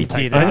 No, he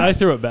didn't. I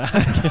threw it back.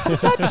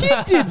 That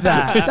kid did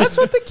that. That's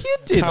what the kid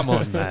did. Come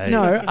on, mate.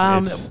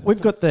 No,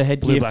 we've got the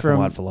headgear black from... and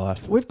white for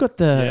life. We've got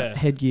the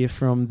headgear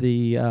from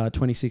the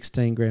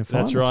 2016 Grand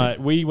Final. That's right.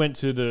 We went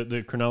to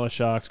the Cronulla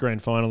Sharks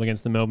Grand Final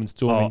against the Melbourne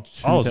Storm in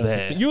 2016. I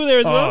was there. You were there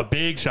as well? Oh,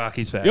 big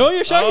Sharkies fan. You're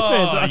a Sharkies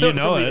fan. So I thought you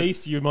know from it. the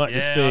East you might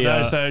just be... I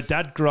know. So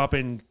Dad grew up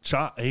in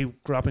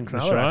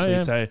Cronulla, actually.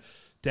 Yeah. So...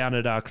 down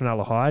at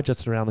Cronulla High,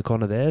 just around the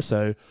corner there.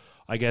 So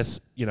I guess,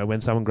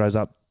 when someone grows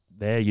up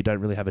there, you don't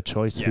really have a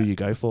choice who you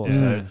go for.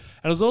 So, and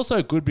it was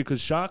also good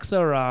because Sharks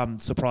are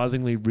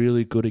surprisingly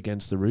really good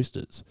against the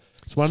Roosters.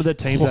 It's one of the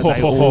teams that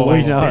they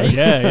always beat.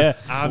 Yeah.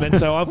 And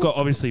so I've got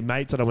obviously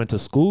mates that I went to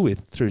school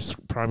with through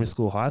primary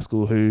school, high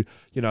school who,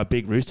 are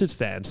big Roosters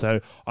fans. So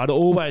I'd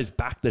always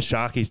back the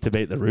Sharkies to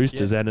beat the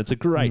Roosters and it's a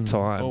great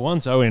time. Well,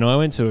 once Owen and I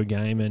went to a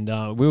game and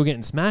we were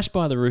getting smashed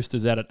by the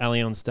Roosters out at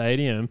Allianz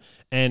Stadium,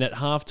 and at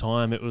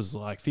halftime it was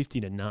like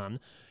 50-0.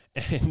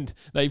 And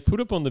they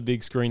put up on the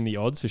big screen the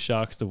odds for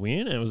Sharks to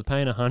win, and it was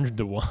paying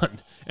 100-1.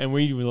 And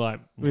we were like,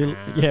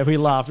 nah. We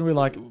laughed and we were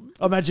like,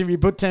 imagine if you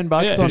put $10 on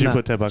that. Did you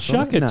put $10 on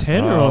Chuck it? a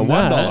tenner on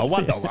that.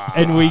 $1.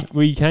 And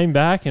we came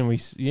back and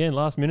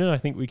last minute I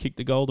think we kicked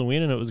the goal to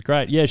win, and it was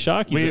great. Yeah,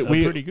 Sharkies are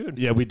pretty good.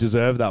 Yeah, we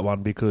deserve that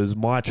one because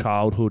my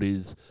childhood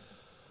is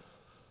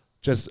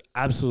just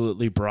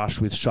absolutely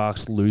brushed with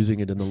Sharks losing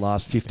it in the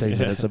last 15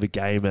 minutes of a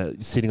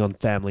game sitting on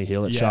Family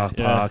Hill at Shark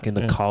Park in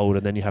the cold,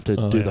 and then you have to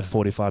do the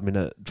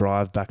 45-minute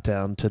drive back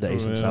down to the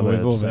Eastern Suburbs.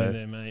 We've all been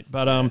there, mate.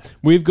 But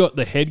we've got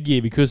the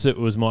headgear because it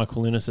was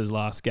Michael Innes's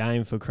last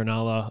game for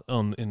Cronulla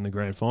in the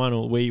grand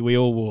final. We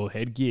all wore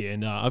headgear,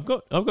 and I've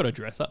got a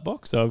dress-up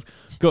box, so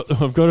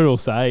I've got it all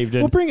saved.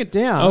 And we'll bring it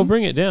down. I'll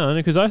bring it down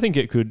because I think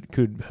it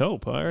could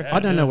help.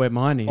 I don't know where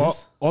mine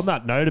is. On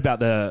that note about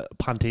the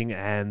punting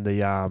and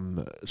the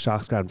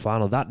Sharks grand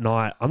final, that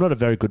night, I'm not a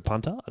very good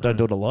punter. I don't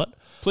do it a lot.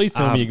 Please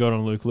tell me you got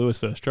on Luke Lewis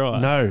first try.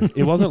 No,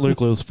 it wasn't Luke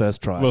Lewis first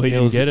try. Well, he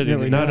didn't get it.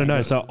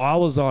 No. So I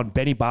was on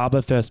Benny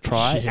Barber first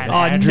try and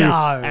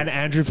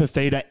Andrew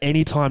Fafita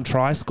anytime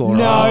try scorer.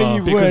 No,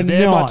 you were because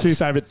they're not. my two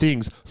favourite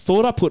things.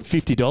 Thought I put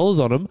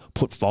 $50 on them,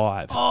 put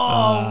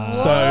 $5.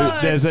 So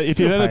there's if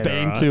you've ever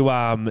been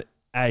to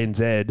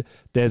ANZ,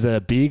 there's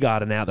a beer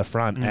garden out the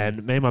front,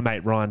 and me and my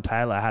mate Ryan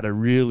Taylor had a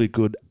really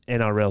good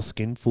NRL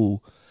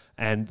skinful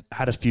and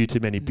had a few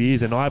too many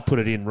beers, and I put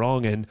it in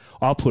wrong, and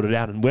I put it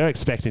out, and we're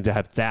expecting to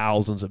have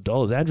thousands of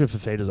dollars. Andrew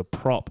Fafita's a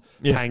prop,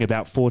 paying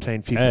about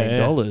 $14,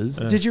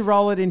 $15. Did you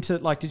roll it into,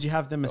 did you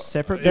have them as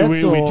separate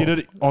bets? We did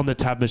it on the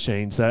tab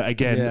machine, so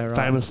again,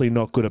 famously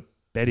not good at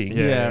betting.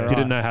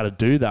 Didn't know how to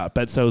do that,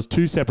 but so it was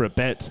two separate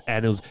bets,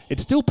 and it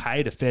still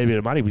paid a fair bit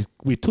of money.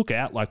 We took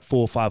out like $400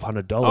 or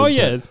 $500. Oh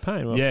yeah, it's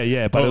paying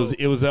well. But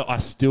it was I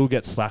still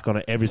get slack on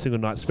it every single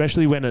night,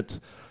 especially when it's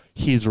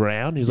his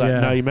round. He's like,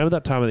 Yeah. no, you remember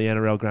that time at the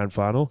NRL Grand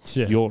Final?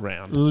 Yeah. Your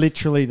round.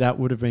 Literally, that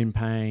would have been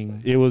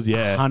paying It was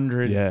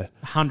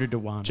 100 to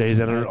 1. Jeez,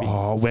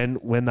 and maybe.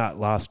 when that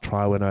last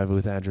try went over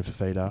with Andrew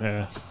Fafita.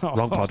 Yeah.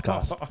 Wrong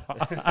podcast.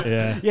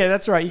 Yeah. Yeah,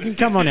 that's right. You can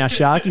come on our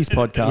Sharkies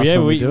podcast. Yeah,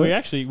 when we do it.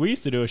 actually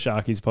used to do a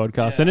Sharkies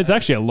podcast, and it's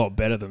actually a lot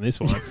better than this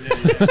one.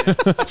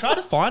 I tried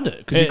to find it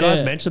because you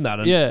guys mentioned that.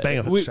 And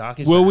bang, we,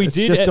 Sharkies. well, we It's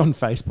did just on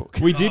Facebook.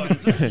 We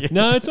did.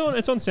 No, it's on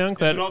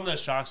SoundCloud. on the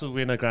Sharks will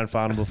win a grand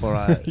final before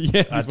I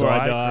before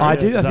I die. I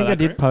did. I Is think that I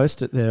did correct?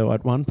 post it there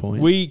at one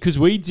point. We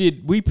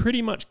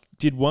pretty much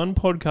did one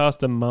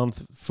podcast a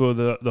month for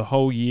the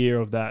whole year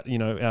of that,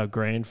 our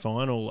grand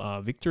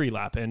final victory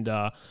lap, and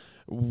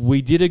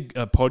we did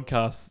a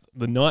podcast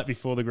the night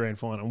before the grand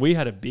final. We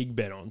had a big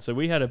bet on, so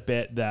we had a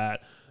bet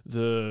that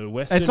the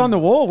Western. It's on the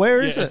wall.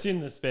 Where is it? It's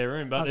in the spare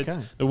room, but Okay. it's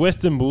the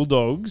Western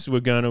Bulldogs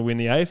were going to win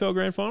the AFL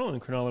grand final, and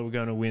Cronulla were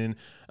going to win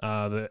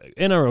the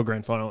NRL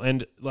grand final,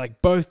 and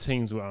like both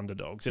teams were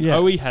underdogs. And Yeah.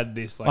 Owie had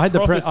this like I had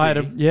prophecy.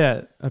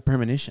 a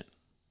premonition.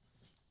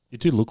 You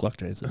do look like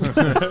Jason.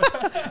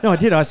 No, I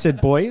did. I said,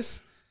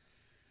 boys,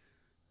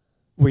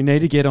 we need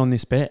to get on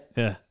this bet.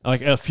 Yeah,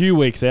 like a few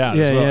weeks out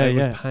Yeah, as well. yeah, It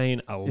yeah. was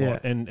paying a lot. Yeah.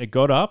 And it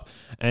got up,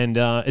 and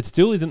it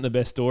still isn't the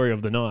best story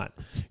of the night.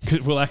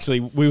 'Cause, well, actually,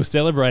 we were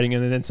celebrating,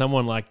 and then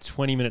someone like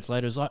 20 minutes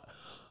later was like,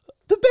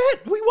 the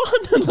bet, we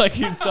won. Like,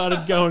 he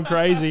started going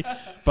crazy.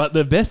 But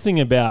the best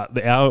thing about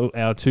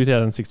our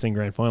 2016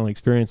 grand final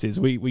experience is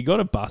we got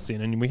a bus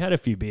in, and we had a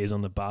few beers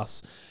on the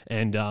bus,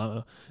 and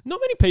not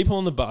many people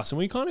on the bus, and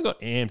we kind of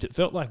got amped. It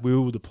felt like we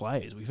were the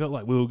players. We felt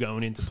like we were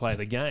going in to play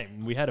the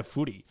game. We had a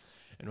footy.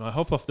 And I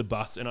hop off the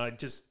bus and I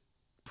just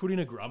put in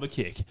a grubber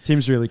kick.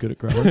 Tim's really good at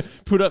grubbers.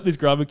 Put up this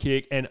grubber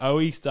kick and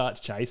Owie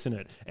starts chasing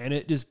it and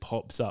it just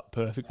pops up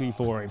perfectly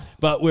for him.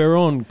 But we're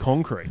on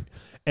concrete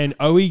and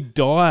Owie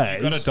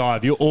dives. You got to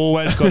dive. You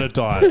always got to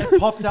dive.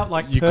 Popped up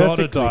like You got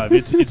to dive.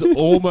 It's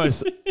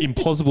almost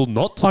impossible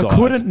not to I dive.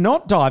 couldn't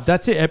not dive.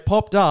 That's it. It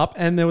popped up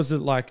and there was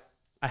a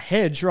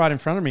hedge right in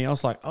front of me. I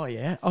was like, oh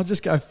yeah, I'll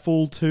just go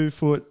full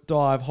 2-foot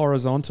dive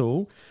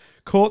horizontal.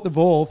 Caught the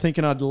ball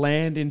thinking I'd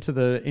land into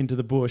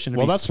the bush and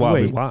it'd be that's sweet. why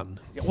we won.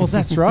 Well,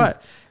 that's right.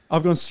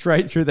 I've gone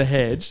straight through the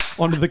hedge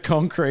onto the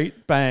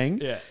concrete,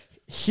 bang,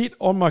 hit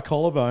on my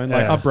collarbone.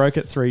 Like Yeah. I broke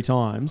it 3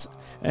 times.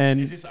 And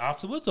Is this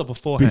afterwards or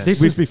beforehand?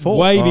 this was before.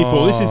 Way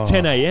before. This is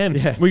 10 a.m.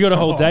 Yeah. We got a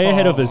whole day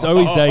ahead of us.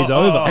 Owie's day's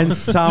over.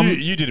 And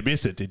you didn't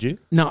miss it, did you?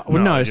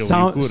 no,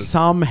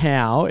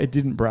 somehow it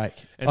didn't break.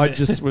 I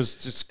just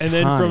was And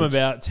then from carnage.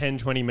 about 10,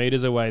 20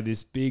 meters away,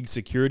 this big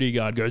security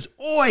guard goes,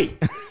 "Oi!"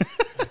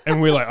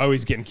 And we're like, "Oh,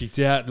 he's getting kicked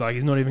out. Like,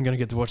 he's not even going to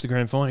get to watch the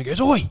grand final." He goes,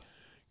 "Oi!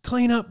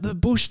 Clean up the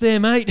bush there,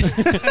 mate."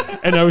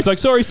 And I was like,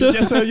 "Sorry, sir."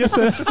 Yes, sir. Yes,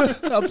 sir.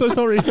 I'm so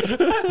sorry.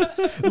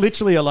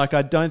 literally,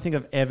 I don't think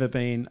I've ever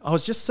been. I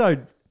was just so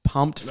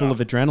pumped, full of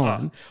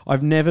adrenaline.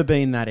 I've never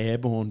been that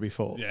airborne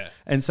before. Yeah.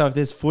 And so if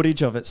there's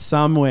footage of it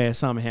somewhere,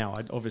 somehow,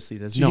 obviously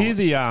there's Did you not.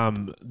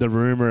 hear the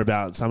rumor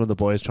about some of the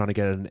boys trying to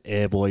get an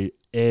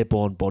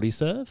airborne body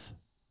surf?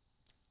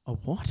 A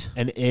what?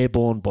 An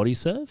airborne body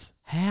surf?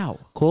 How?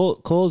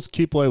 Cause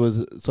Cute Boy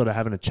was sort of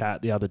having a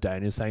chat the other day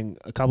and he's saying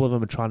a couple of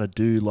them are trying to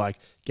do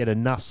get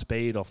enough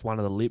speed off one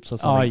of the lips or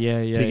something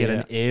to get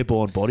an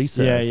airborne body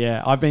surf.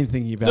 Yeah. I've been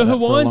thinking about The that for a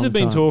Hawaiians long have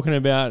been time. talking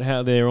about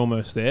how they're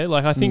almost there.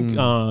 Like, I think 2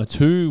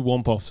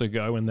 Womp-Offs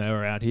ago when they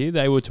were out here,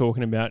 they were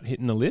talking about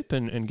hitting the lip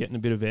and getting a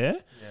bit of air.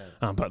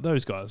 But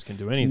those guys can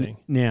do anything.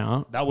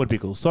 Now. That would be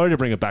cool. Sorry to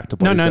bring it back to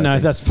body No,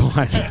 surfing. that's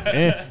fine.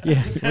 Yeah.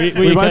 We won't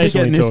be occasionally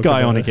getting this talk guy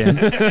about on it.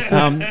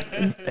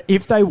 again.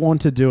 If they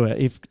want to do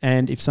it,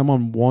 if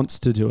someone wants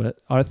to do it,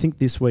 I think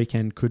this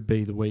weekend could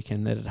be the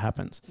weekend that it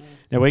happens.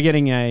 Now we're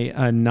getting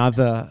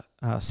another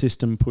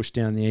system pushed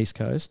down the east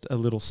coast, a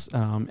little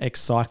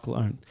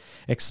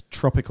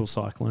ex-tropical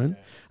cyclone.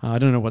 I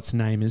don't know what its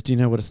name is. Do you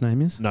know what its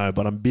name is? No,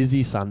 but I'm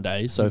busy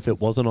Sunday, so if it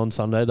wasn't on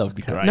Sunday, that would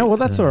be great. No, well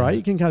that's all right.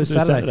 You can go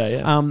Saturday.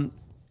 Saturday,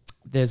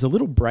 There's a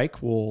little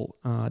break wall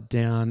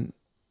down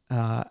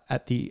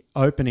at the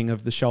opening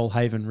of the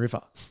Shoalhaven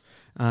River.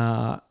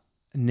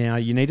 Now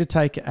you need to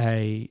take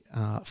a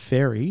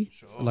ferry,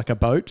 like a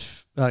boat,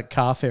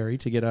 car ferry,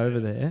 to get over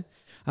there.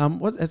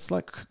 It's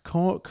like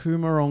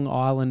Coomeraong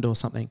Island or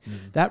something.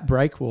 That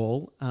break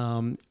wall,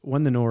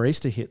 when the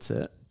nor'easter hits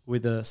it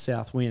with a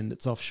south wind,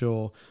 it's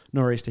offshore.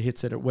 Nor'easter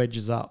hits it, it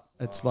wedges up.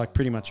 It's like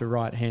pretty much a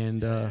right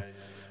hand to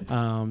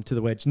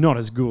the wedge. Not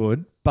as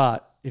good,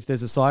 but if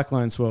there's a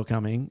cyclone swell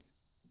coming,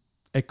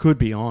 it could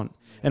be on.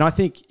 And I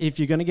think if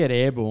you're going to get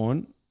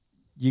airborne,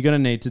 you're going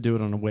to need to do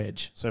it on a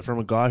wedge. So from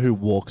a guy who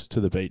walks to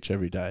the beach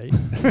every day,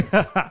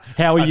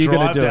 How are you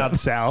going to do down it?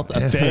 south,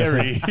 a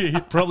ferry,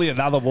 probably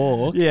another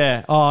walk.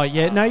 Yeah. Oh,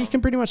 yeah. No, you can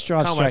pretty much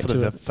drive Can't straight wait for to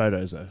the it.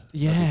 photos though.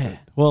 Yeah.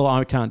 Well,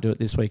 I can't do it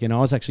this weekend. I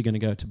was actually going to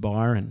go to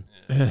Byron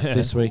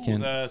this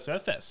weekend. The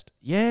Surf Fest.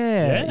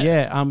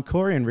 Yeah.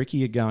 Corey and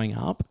Ricky are going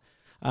up.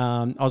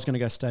 I was going to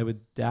go stay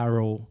with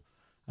Daryl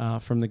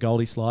from the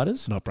Goldie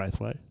Sliders. Not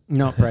Braithwaite.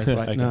 Not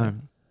Braithwaite, Okay. No.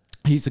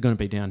 He's going to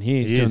be down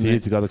here.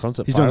 He's the guy the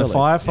concert. He's doing the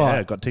firefight.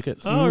 Yeah, got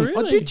tickets. Oh, really?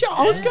 Oh, did you?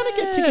 I was going to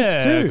get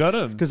tickets too. Got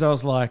him. Because I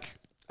was like,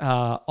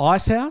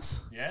 Ice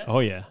House. Yeah. Oh,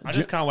 yeah. I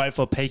just can't wait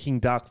for Peking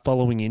Duck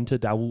following into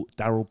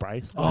Daryl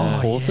Braith Oh,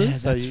 horses. yeah,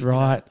 So that's you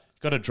right.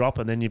 got a drop,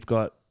 and then you've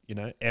got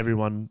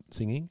everyone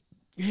singing.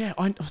 Yeah,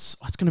 it's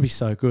going to be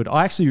so good.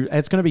 It's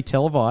going to be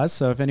televised,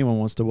 so if anyone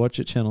wants to watch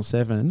it, Channel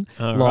 7,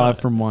 live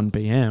from 1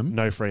 p.m.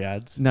 No free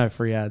ads. No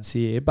free ads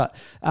here. But,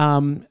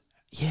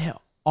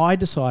 I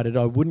decided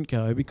I wouldn't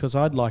go because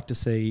I'd like to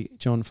see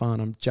John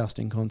Farnham just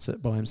in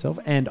concert by himself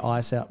and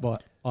Ice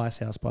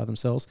House by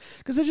themselves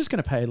because they're just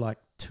going to play like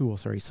 2 or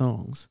 3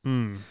 songs.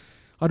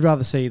 I'd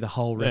rather see the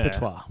whole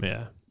repertoire.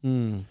 Yeah.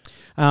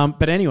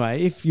 But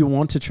anyway, if you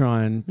want to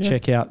try and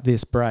check out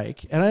this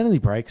break, it only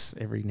breaks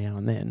every now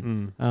and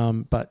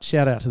then. But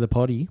shout out to the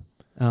potty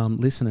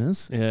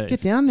listeners. Yeah,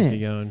 get down there.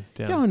 You're going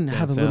Go and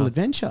have a little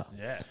adventure.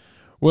 Yeah.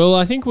 Well,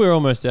 I think we're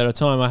almost out of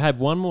time. I have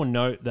one more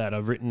note that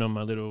I've written on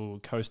my little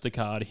coaster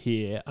card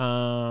here.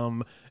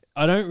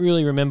 I don't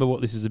really remember what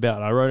this is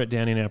about. I wrote it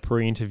down in our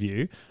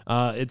pre-interview.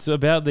 It's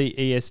about the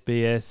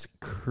ESBS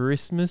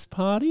Christmas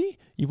party.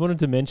 You wanted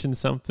to mention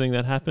something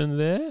that happened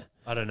there?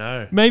 I don't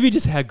know. Maybe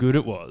just how good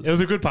it was. It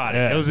was a good party.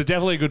 Yeah. It was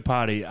definitely a good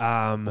party.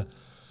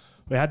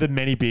 We had the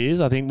many beers.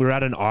 I think we were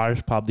at an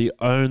Irish pub, the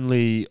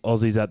only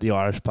Aussies at the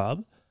Irish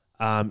pub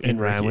in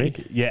Randwick.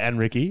 Ricky. Yeah, and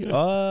Ricky.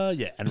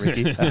 And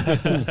Ricky.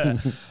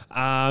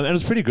 And it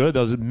was pretty good.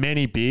 There was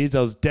many beers.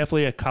 There was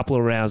definitely a couple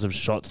of rounds of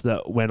shots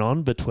that went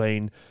on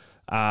between,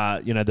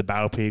 the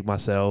Barrel Pig,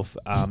 myself,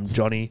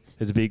 Johnny,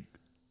 who's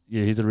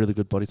he's a really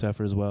good body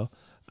surfer as well.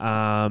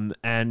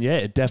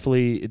 It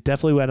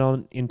definitely went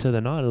on into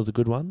the night. It was a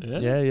good one.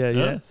 Yeah.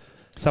 Nice.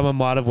 Someone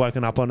might have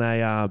woken up on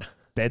a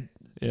bed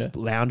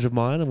lounge of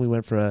mine, and we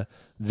went for a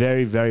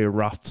very, very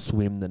rough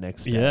swim the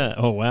next day. Yeah.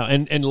 Oh, wow.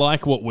 And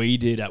like what we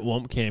did at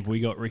Womp Camp, we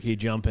got Ricky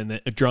drunk, and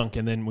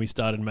then we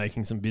started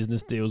making some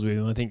business deals with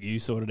him. I think you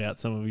sorted out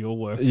some of your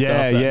work stuff.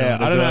 Yeah.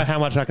 I don't know how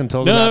much I can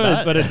talk about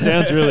that. But it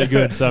sounds really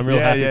good, so I'm real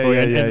happy for you.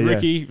 And yeah.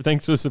 Ricky,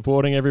 thanks for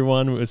supporting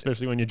everyone,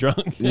 especially when you're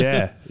drunk.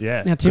 Yeah.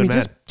 Now, Timmy,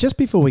 just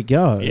before we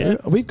go,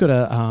 we've got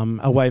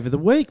a wave of the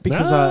week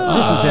because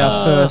this is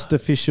our first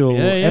official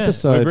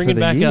episode. We're bringing for the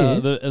back year.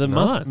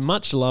 the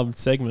much loved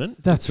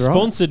segment. That's right.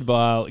 Sponsored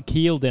by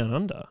Keel Down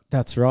Under.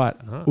 That's right.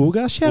 Nice.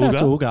 Uga, shout out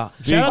to Uga.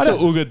 Shout out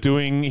to Uga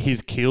doing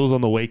his keels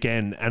on the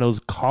weekend, and it was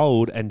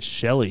cold and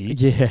shelly.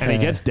 Yeah. And he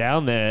gets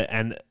down there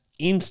and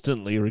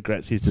instantly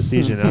regrets his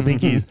decision. And I think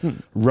he's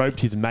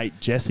roped his mate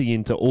Jesse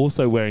into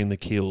also wearing the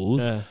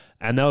keels. Yeah.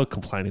 And they were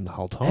complaining the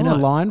whole time. And a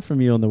line from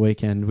you on the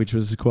weekend, which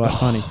was quite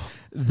funny.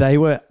 They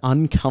were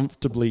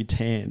uncomfortably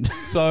tanned.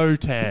 So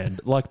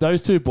tanned. Like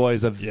those two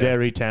boys are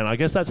very tan. I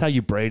guess that's how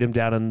you breed them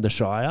down in the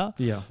Shire.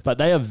 Yeah. But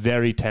they are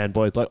very tan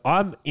boys. Like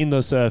I'm in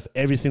the surf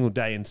every single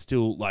day and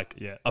still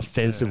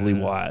offensively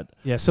white.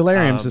 Yeah,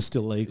 solariums are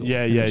still legal.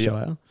 Yeah.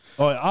 Shire.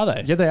 Oh, are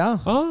they? Yeah, they are.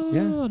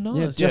 Oh,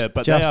 nice. Yeah,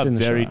 but they are in the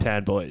very Shire.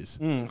 tan boys.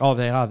 Oh,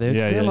 they are.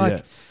 They're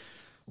like...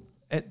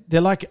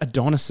 They're like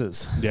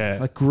Adonises. Yeah.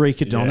 Like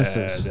Greek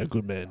Adonises. Yeah, they're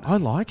good men. I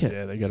like it.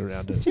 Yeah, they get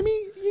around it. Timmy,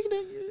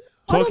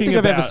 I don't think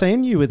I've ever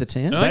seen you with a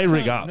tan. They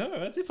rig up. No,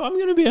 as if I'm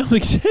going to be able to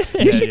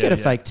tan. You should get a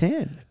fake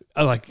tan.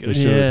 I like We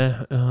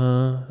should.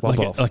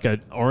 like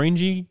an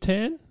orangey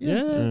tan.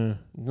 Yeah.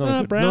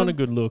 Not a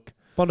good look.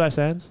 Bondi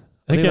Sands.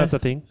 I think that's a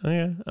thing.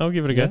 Okay, I'll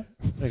give it a go.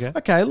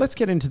 Okay, let's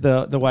get into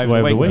the wave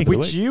of the week,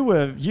 which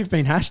you've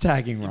been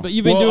hashtagging wrong. But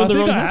you've been doing the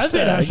wrong I have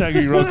been hashtag.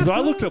 hashtagging wrong because I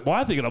looked at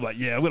my thing and I'm like,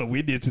 I'm going to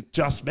win this. It's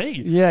just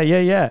me.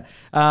 Yeah.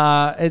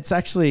 It's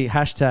actually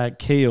hashtag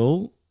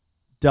Keel.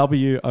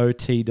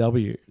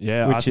 WOTW.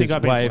 Yeah, which I think is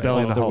I've been wave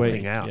spelling of the whole week.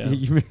 thing out.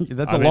 Yeah.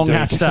 That's a long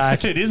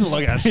hashtag. It is a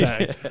long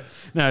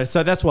hashtag. No,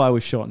 so that's why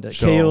we've shortened it.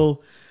 Sure.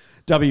 Keel,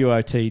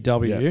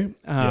 WOTW.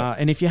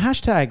 And if you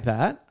hashtag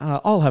that,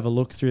 I'll have a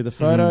look through the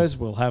photos.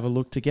 We'll have a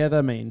look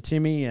together, me and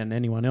Timmy and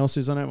anyone else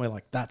who's on it. We're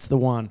like, that's the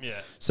one. Yeah.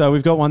 So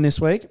we've got one this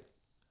week.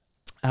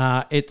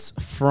 It's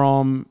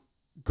from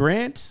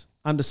Grant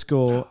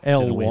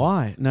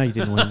 _LY. No, you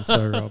didn't win.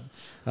 Sorry, Rob.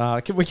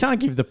 We can't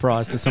give the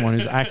prize to someone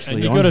who's actually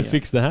and you've on got to here.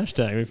 fix the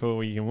hashtag before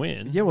we can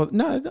win. Yeah, well,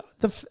 no,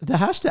 the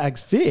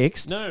hashtag's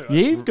fixed. No,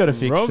 you've got to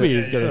fix Robbie it.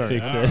 has got to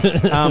fix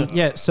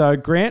it. So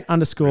Grant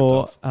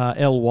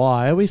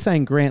 _LY. Are we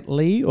saying Grant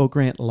Lee or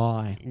Grant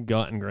Lie?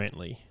 Guyton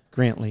Grantley.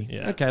 Grantley.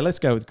 Yeah. Okay, let's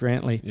go with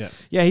Grantley. Yeah.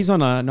 Yeah, he's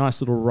on a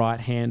nice little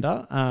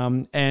right-hander.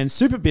 And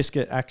Super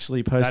Biscuit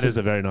actually posted... That is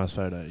a very nice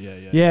photo.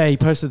 Yeah. Yeah, he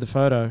posted the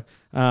photo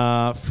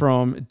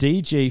from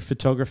DG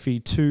Photography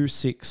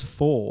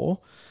 264.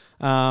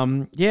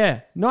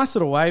 Nice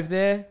little wave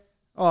there.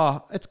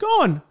 Oh, it's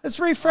gone. It's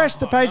refreshed.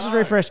 The page is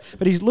refreshed.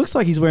 But he looks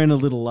like he's wearing a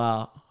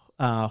little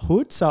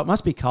hood, so it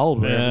must be cold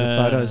wherever the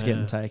photo's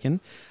getting taken.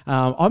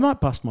 I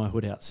might bust my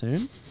hood out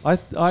soon. I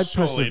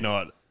Surely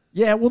not.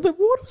 Yeah, well, the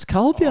water was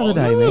cold the other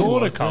day, It was man.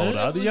 sort of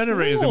colder. The only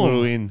reason we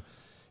were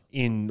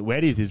in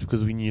wetties is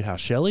because we knew how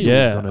shelly it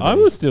was going to be. I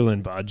was still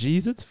in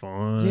budgies. It's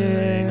fine.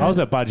 Yeah. I was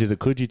at Budgies at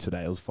Coogee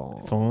today. It was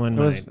fine. Fine,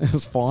 It mate.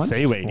 was fine.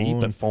 Seaweedy,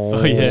 but fine.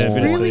 Oh, yeah, a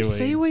bit of Really seaweed.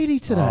 seaweedy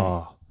today.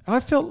 Oh. I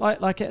felt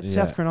like at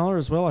South Cronulla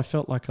as well, I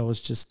felt like I was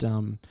just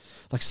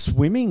like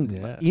swimming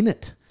in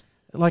it.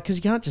 Like, because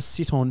you can't just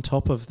sit on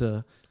top of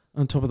the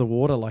on top of the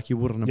water like you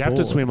would on a board. You have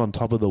to swim on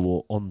top of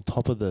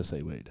the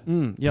seaweed.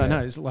 Yeah, I know.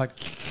 It's like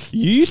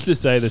You used to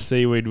say the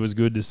seaweed was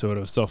good to sort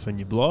of soften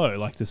your blow,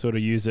 like to sort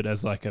of use it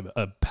as like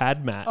a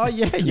pad mat. oh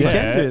yeah, you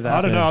can do that.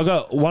 I don't know. I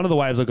got one of the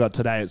waves I got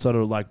today. It sort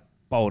of like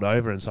bowled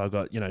over, and so I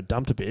got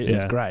dumped a bit. It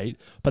was great.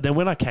 But then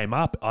when I came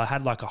up, I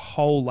had like a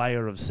whole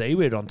layer of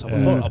seaweed on top.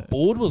 I thought a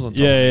board was on top.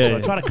 So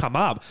I tried to come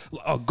up.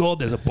 Oh god,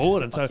 there's a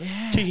board, and so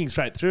kicking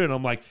straight through, and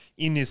I'm like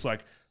in this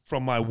like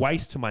from my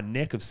waist to my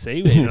neck of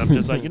seaweed, and I'm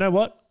just like, you know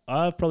what?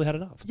 I've probably had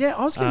enough. Yeah,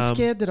 I was getting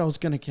scared that I was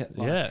going to get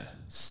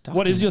stuck.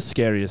 What is your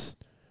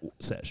scariest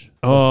sesh?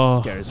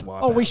 Scariest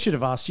wipe? Oh, we should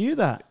have asked you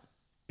that.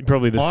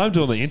 Probably the I'm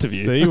doing the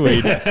interview.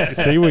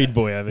 seaweed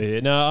boy over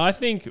here. No, I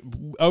think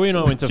Owie and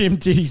I went to Tim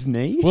did his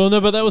knee. Well, no,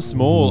 but that was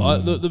small.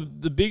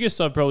 The biggest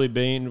I've probably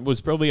been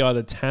was probably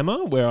either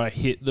Tama, where I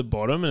hit the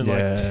bottom and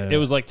it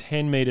was like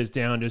 10 meters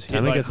down, just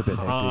Tama hit like gets a bit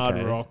hard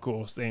hectic, rock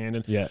or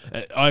sand.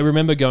 And I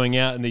remember going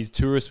out and these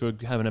tourists were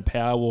having a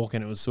power walk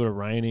and it was sort of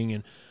raining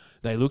and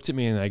they looked at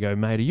me and they go,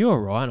 "Mate, are you all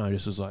right?" And I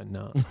just was like,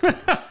 "No,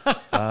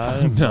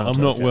 I'm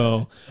not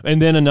well."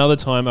 And then another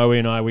time, Owie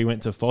and we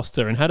went to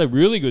Foster and had a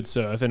really good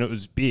surf, and it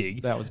was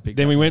big. That was big.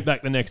 Then we went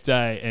back the next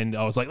day, and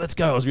I was like, "Let's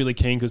go!" I was really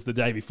keen because the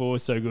day before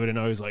was so good, and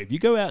I was like, "If you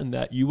go out in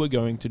that, you were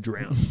going to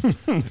drown."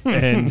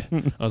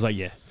 And I was like,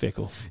 "Yeah, fair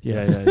call."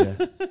 Yeah.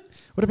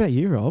 What about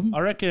you, Rob? I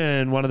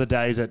reckon one of the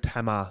days at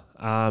Tama,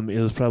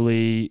 it was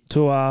probably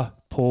Tua,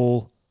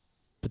 Paul,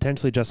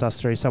 potentially just us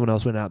three. Someone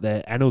else went out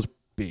there, and it was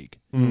big.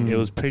 It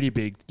was pretty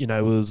big. It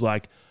was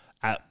like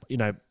at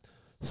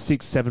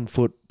 6-7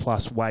 foot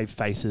plus wave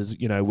faces.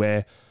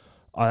 Where,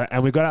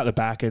 and we got out the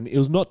back, and it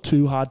was not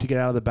too hard to get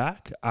out of the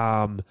back.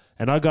 And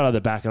I got out of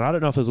the back, and I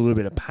don't know if there's a little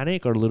bit of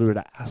panic or a little bit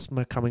of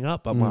asthma coming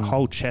up, but my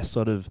whole chest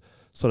sort of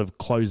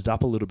closed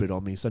up a little bit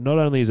on me. So not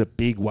only is it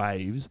big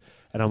waves,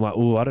 and I'm like,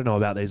 oh, I don't know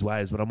about these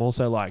waves, but I'm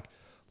also like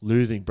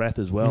losing breath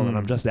as well. And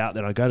I'm just out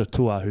there. And I go to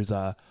Tua, who's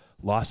a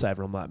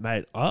lifesaver. I'm like,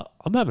 mate,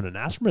 I'm having an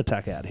asthma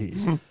attack out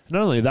here.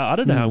 Not only that, I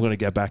don't know how I'm going to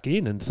get back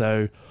in. And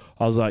so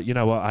I was like, you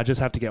know what, I just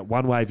have to get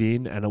one wave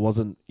in, and it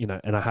wasn't,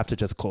 and I have to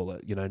just call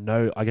it,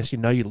 I guess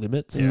your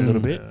limits a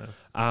little bit.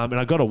 And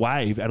I got a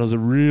wave, and it was a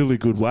really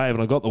good wave,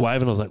 and I got the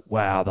wave, and I was like,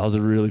 wow, that was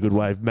a really good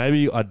wave.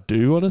 Maybe I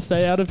do want to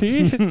stay out of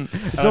here.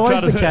 It's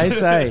always the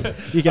case, eh?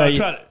 You go,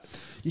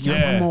 you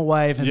get one more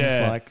wave, and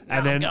it's like, no,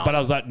 and then, but I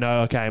was like,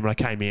 no, okay. And when I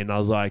came in, I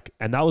was like,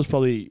 and that was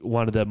probably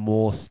one of the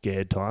more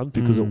scared times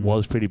because it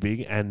was pretty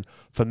big. And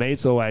for me,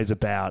 it's always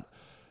about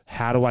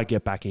how do I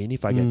get back in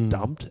if I get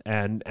dumped,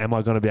 and am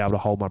I going to be able to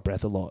hold my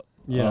breath a lot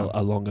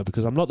longer?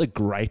 Because I'm not the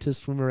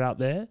greatest swimmer out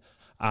there.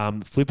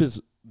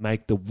 Flippers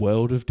make the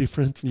world of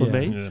difference for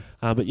me.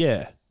 But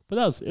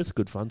it's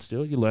good fun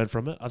still. You learn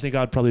from it. I think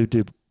I'd probably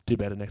do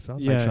better next time.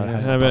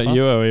 How about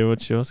you, Owie?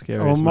 What's your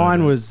scariest? Well,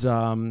 mine was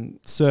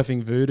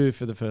surfing Voodoo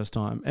for the first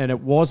time, and it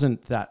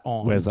wasn't that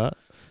on. Where's that?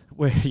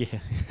 Where?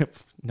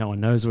 No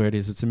one knows where it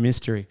is. It's a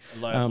mystery.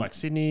 Like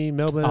Sydney,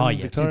 Melbourne,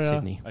 Victoria? It's in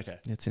Sydney. Okay.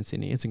 It's in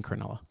Sydney. It's in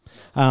Cronulla.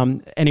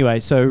 Anyway,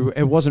 so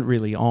it wasn't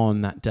really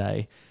on that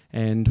day,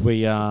 and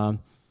we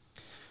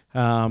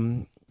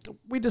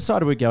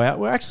decided we'd go out.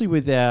 We're actually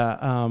with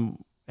our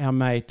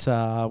mate.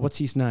 What's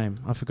his name?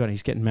 I forgot.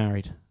 He's getting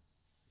married.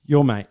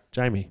 Your mate,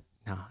 Jamie.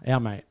 No, our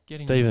mate,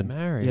 Stephen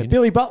married. Yeah,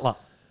 Billy Butler.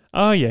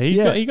 Oh yeah,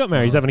 he got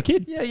married. He's having a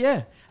kid.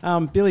 Yeah.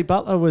 Billy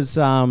Butler was.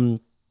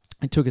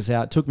 He took us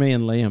out. Took me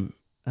and Liam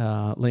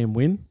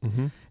Wynn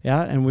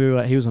out,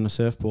 and he was on a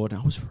surfboard.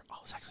 And I was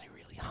actually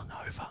really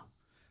hungover.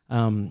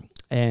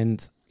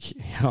 And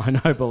I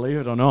know, believe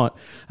it or not.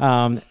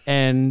 And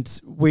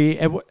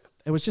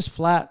it was just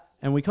flat,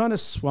 and we kind of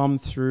swum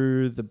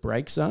through the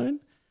break zone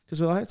because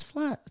we're like, it's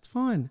flat, it's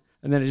fine.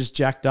 And then it just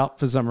jacked up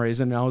for some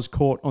reason, and I was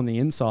caught on the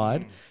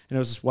inside, and it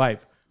was just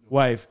wave,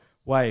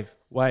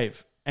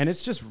 and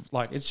it's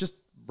just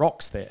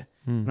rocks there.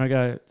 And I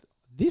go,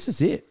 this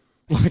is it.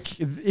 Like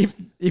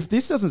if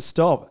this doesn't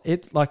stop,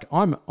 it's like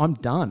I'm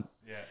done.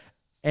 Yeah.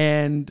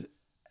 And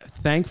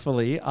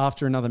thankfully,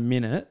 after another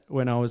minute,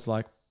 when I was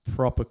like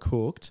proper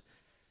cooked,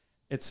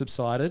 it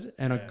subsided,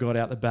 and I got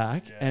out the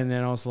back, and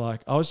then I was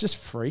just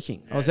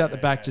freaking. I was out the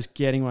back, just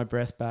getting my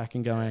breath back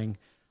and going,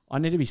 I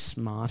need to be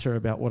smarter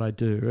about what I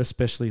do,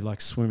 especially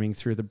like swimming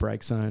through the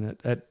break zone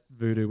at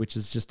Voodoo, which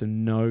is just a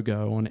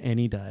no-go on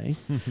any day.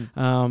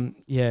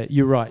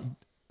 You're right.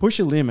 Push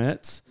your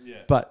limits,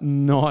 but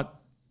not...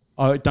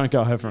 don't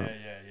go over them.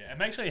 And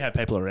make sure you have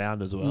people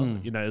around as well.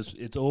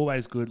 It's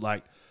always good.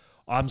 Like,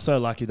 I'm so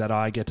lucky that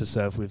I get to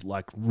surf with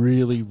like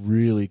really,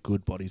 really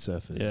good body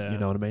surfers. You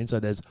know what I mean? So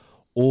there's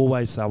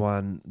always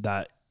someone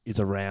that is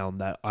around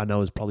that I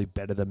know is probably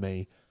better than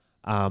me.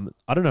 I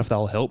don't know if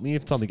they'll help me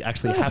if something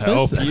actually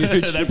happens.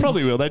 They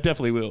probably will. They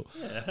definitely will.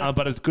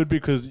 But it's good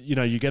because,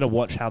 you get to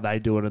watch how they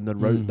do it and the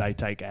route they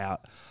take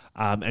out.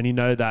 And you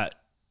know that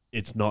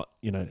it's not,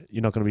 you're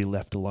not going to be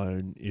left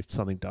alone if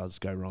something does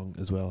go wrong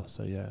as well.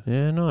 So, yeah.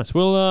 Yeah, nice.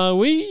 Well,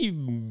 we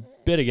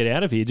better get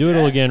out of here. Do it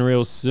all again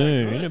real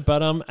soon.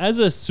 But as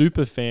a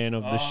super fan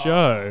of the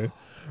show,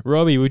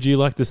 Robbie, would you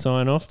like to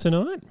sign off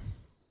tonight?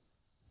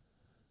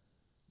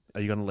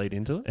 Are you going to lead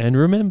into it? And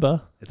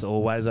remember, It's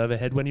always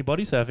overhead when you're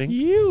body surfing.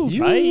 you.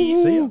 Bye.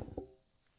 See ya.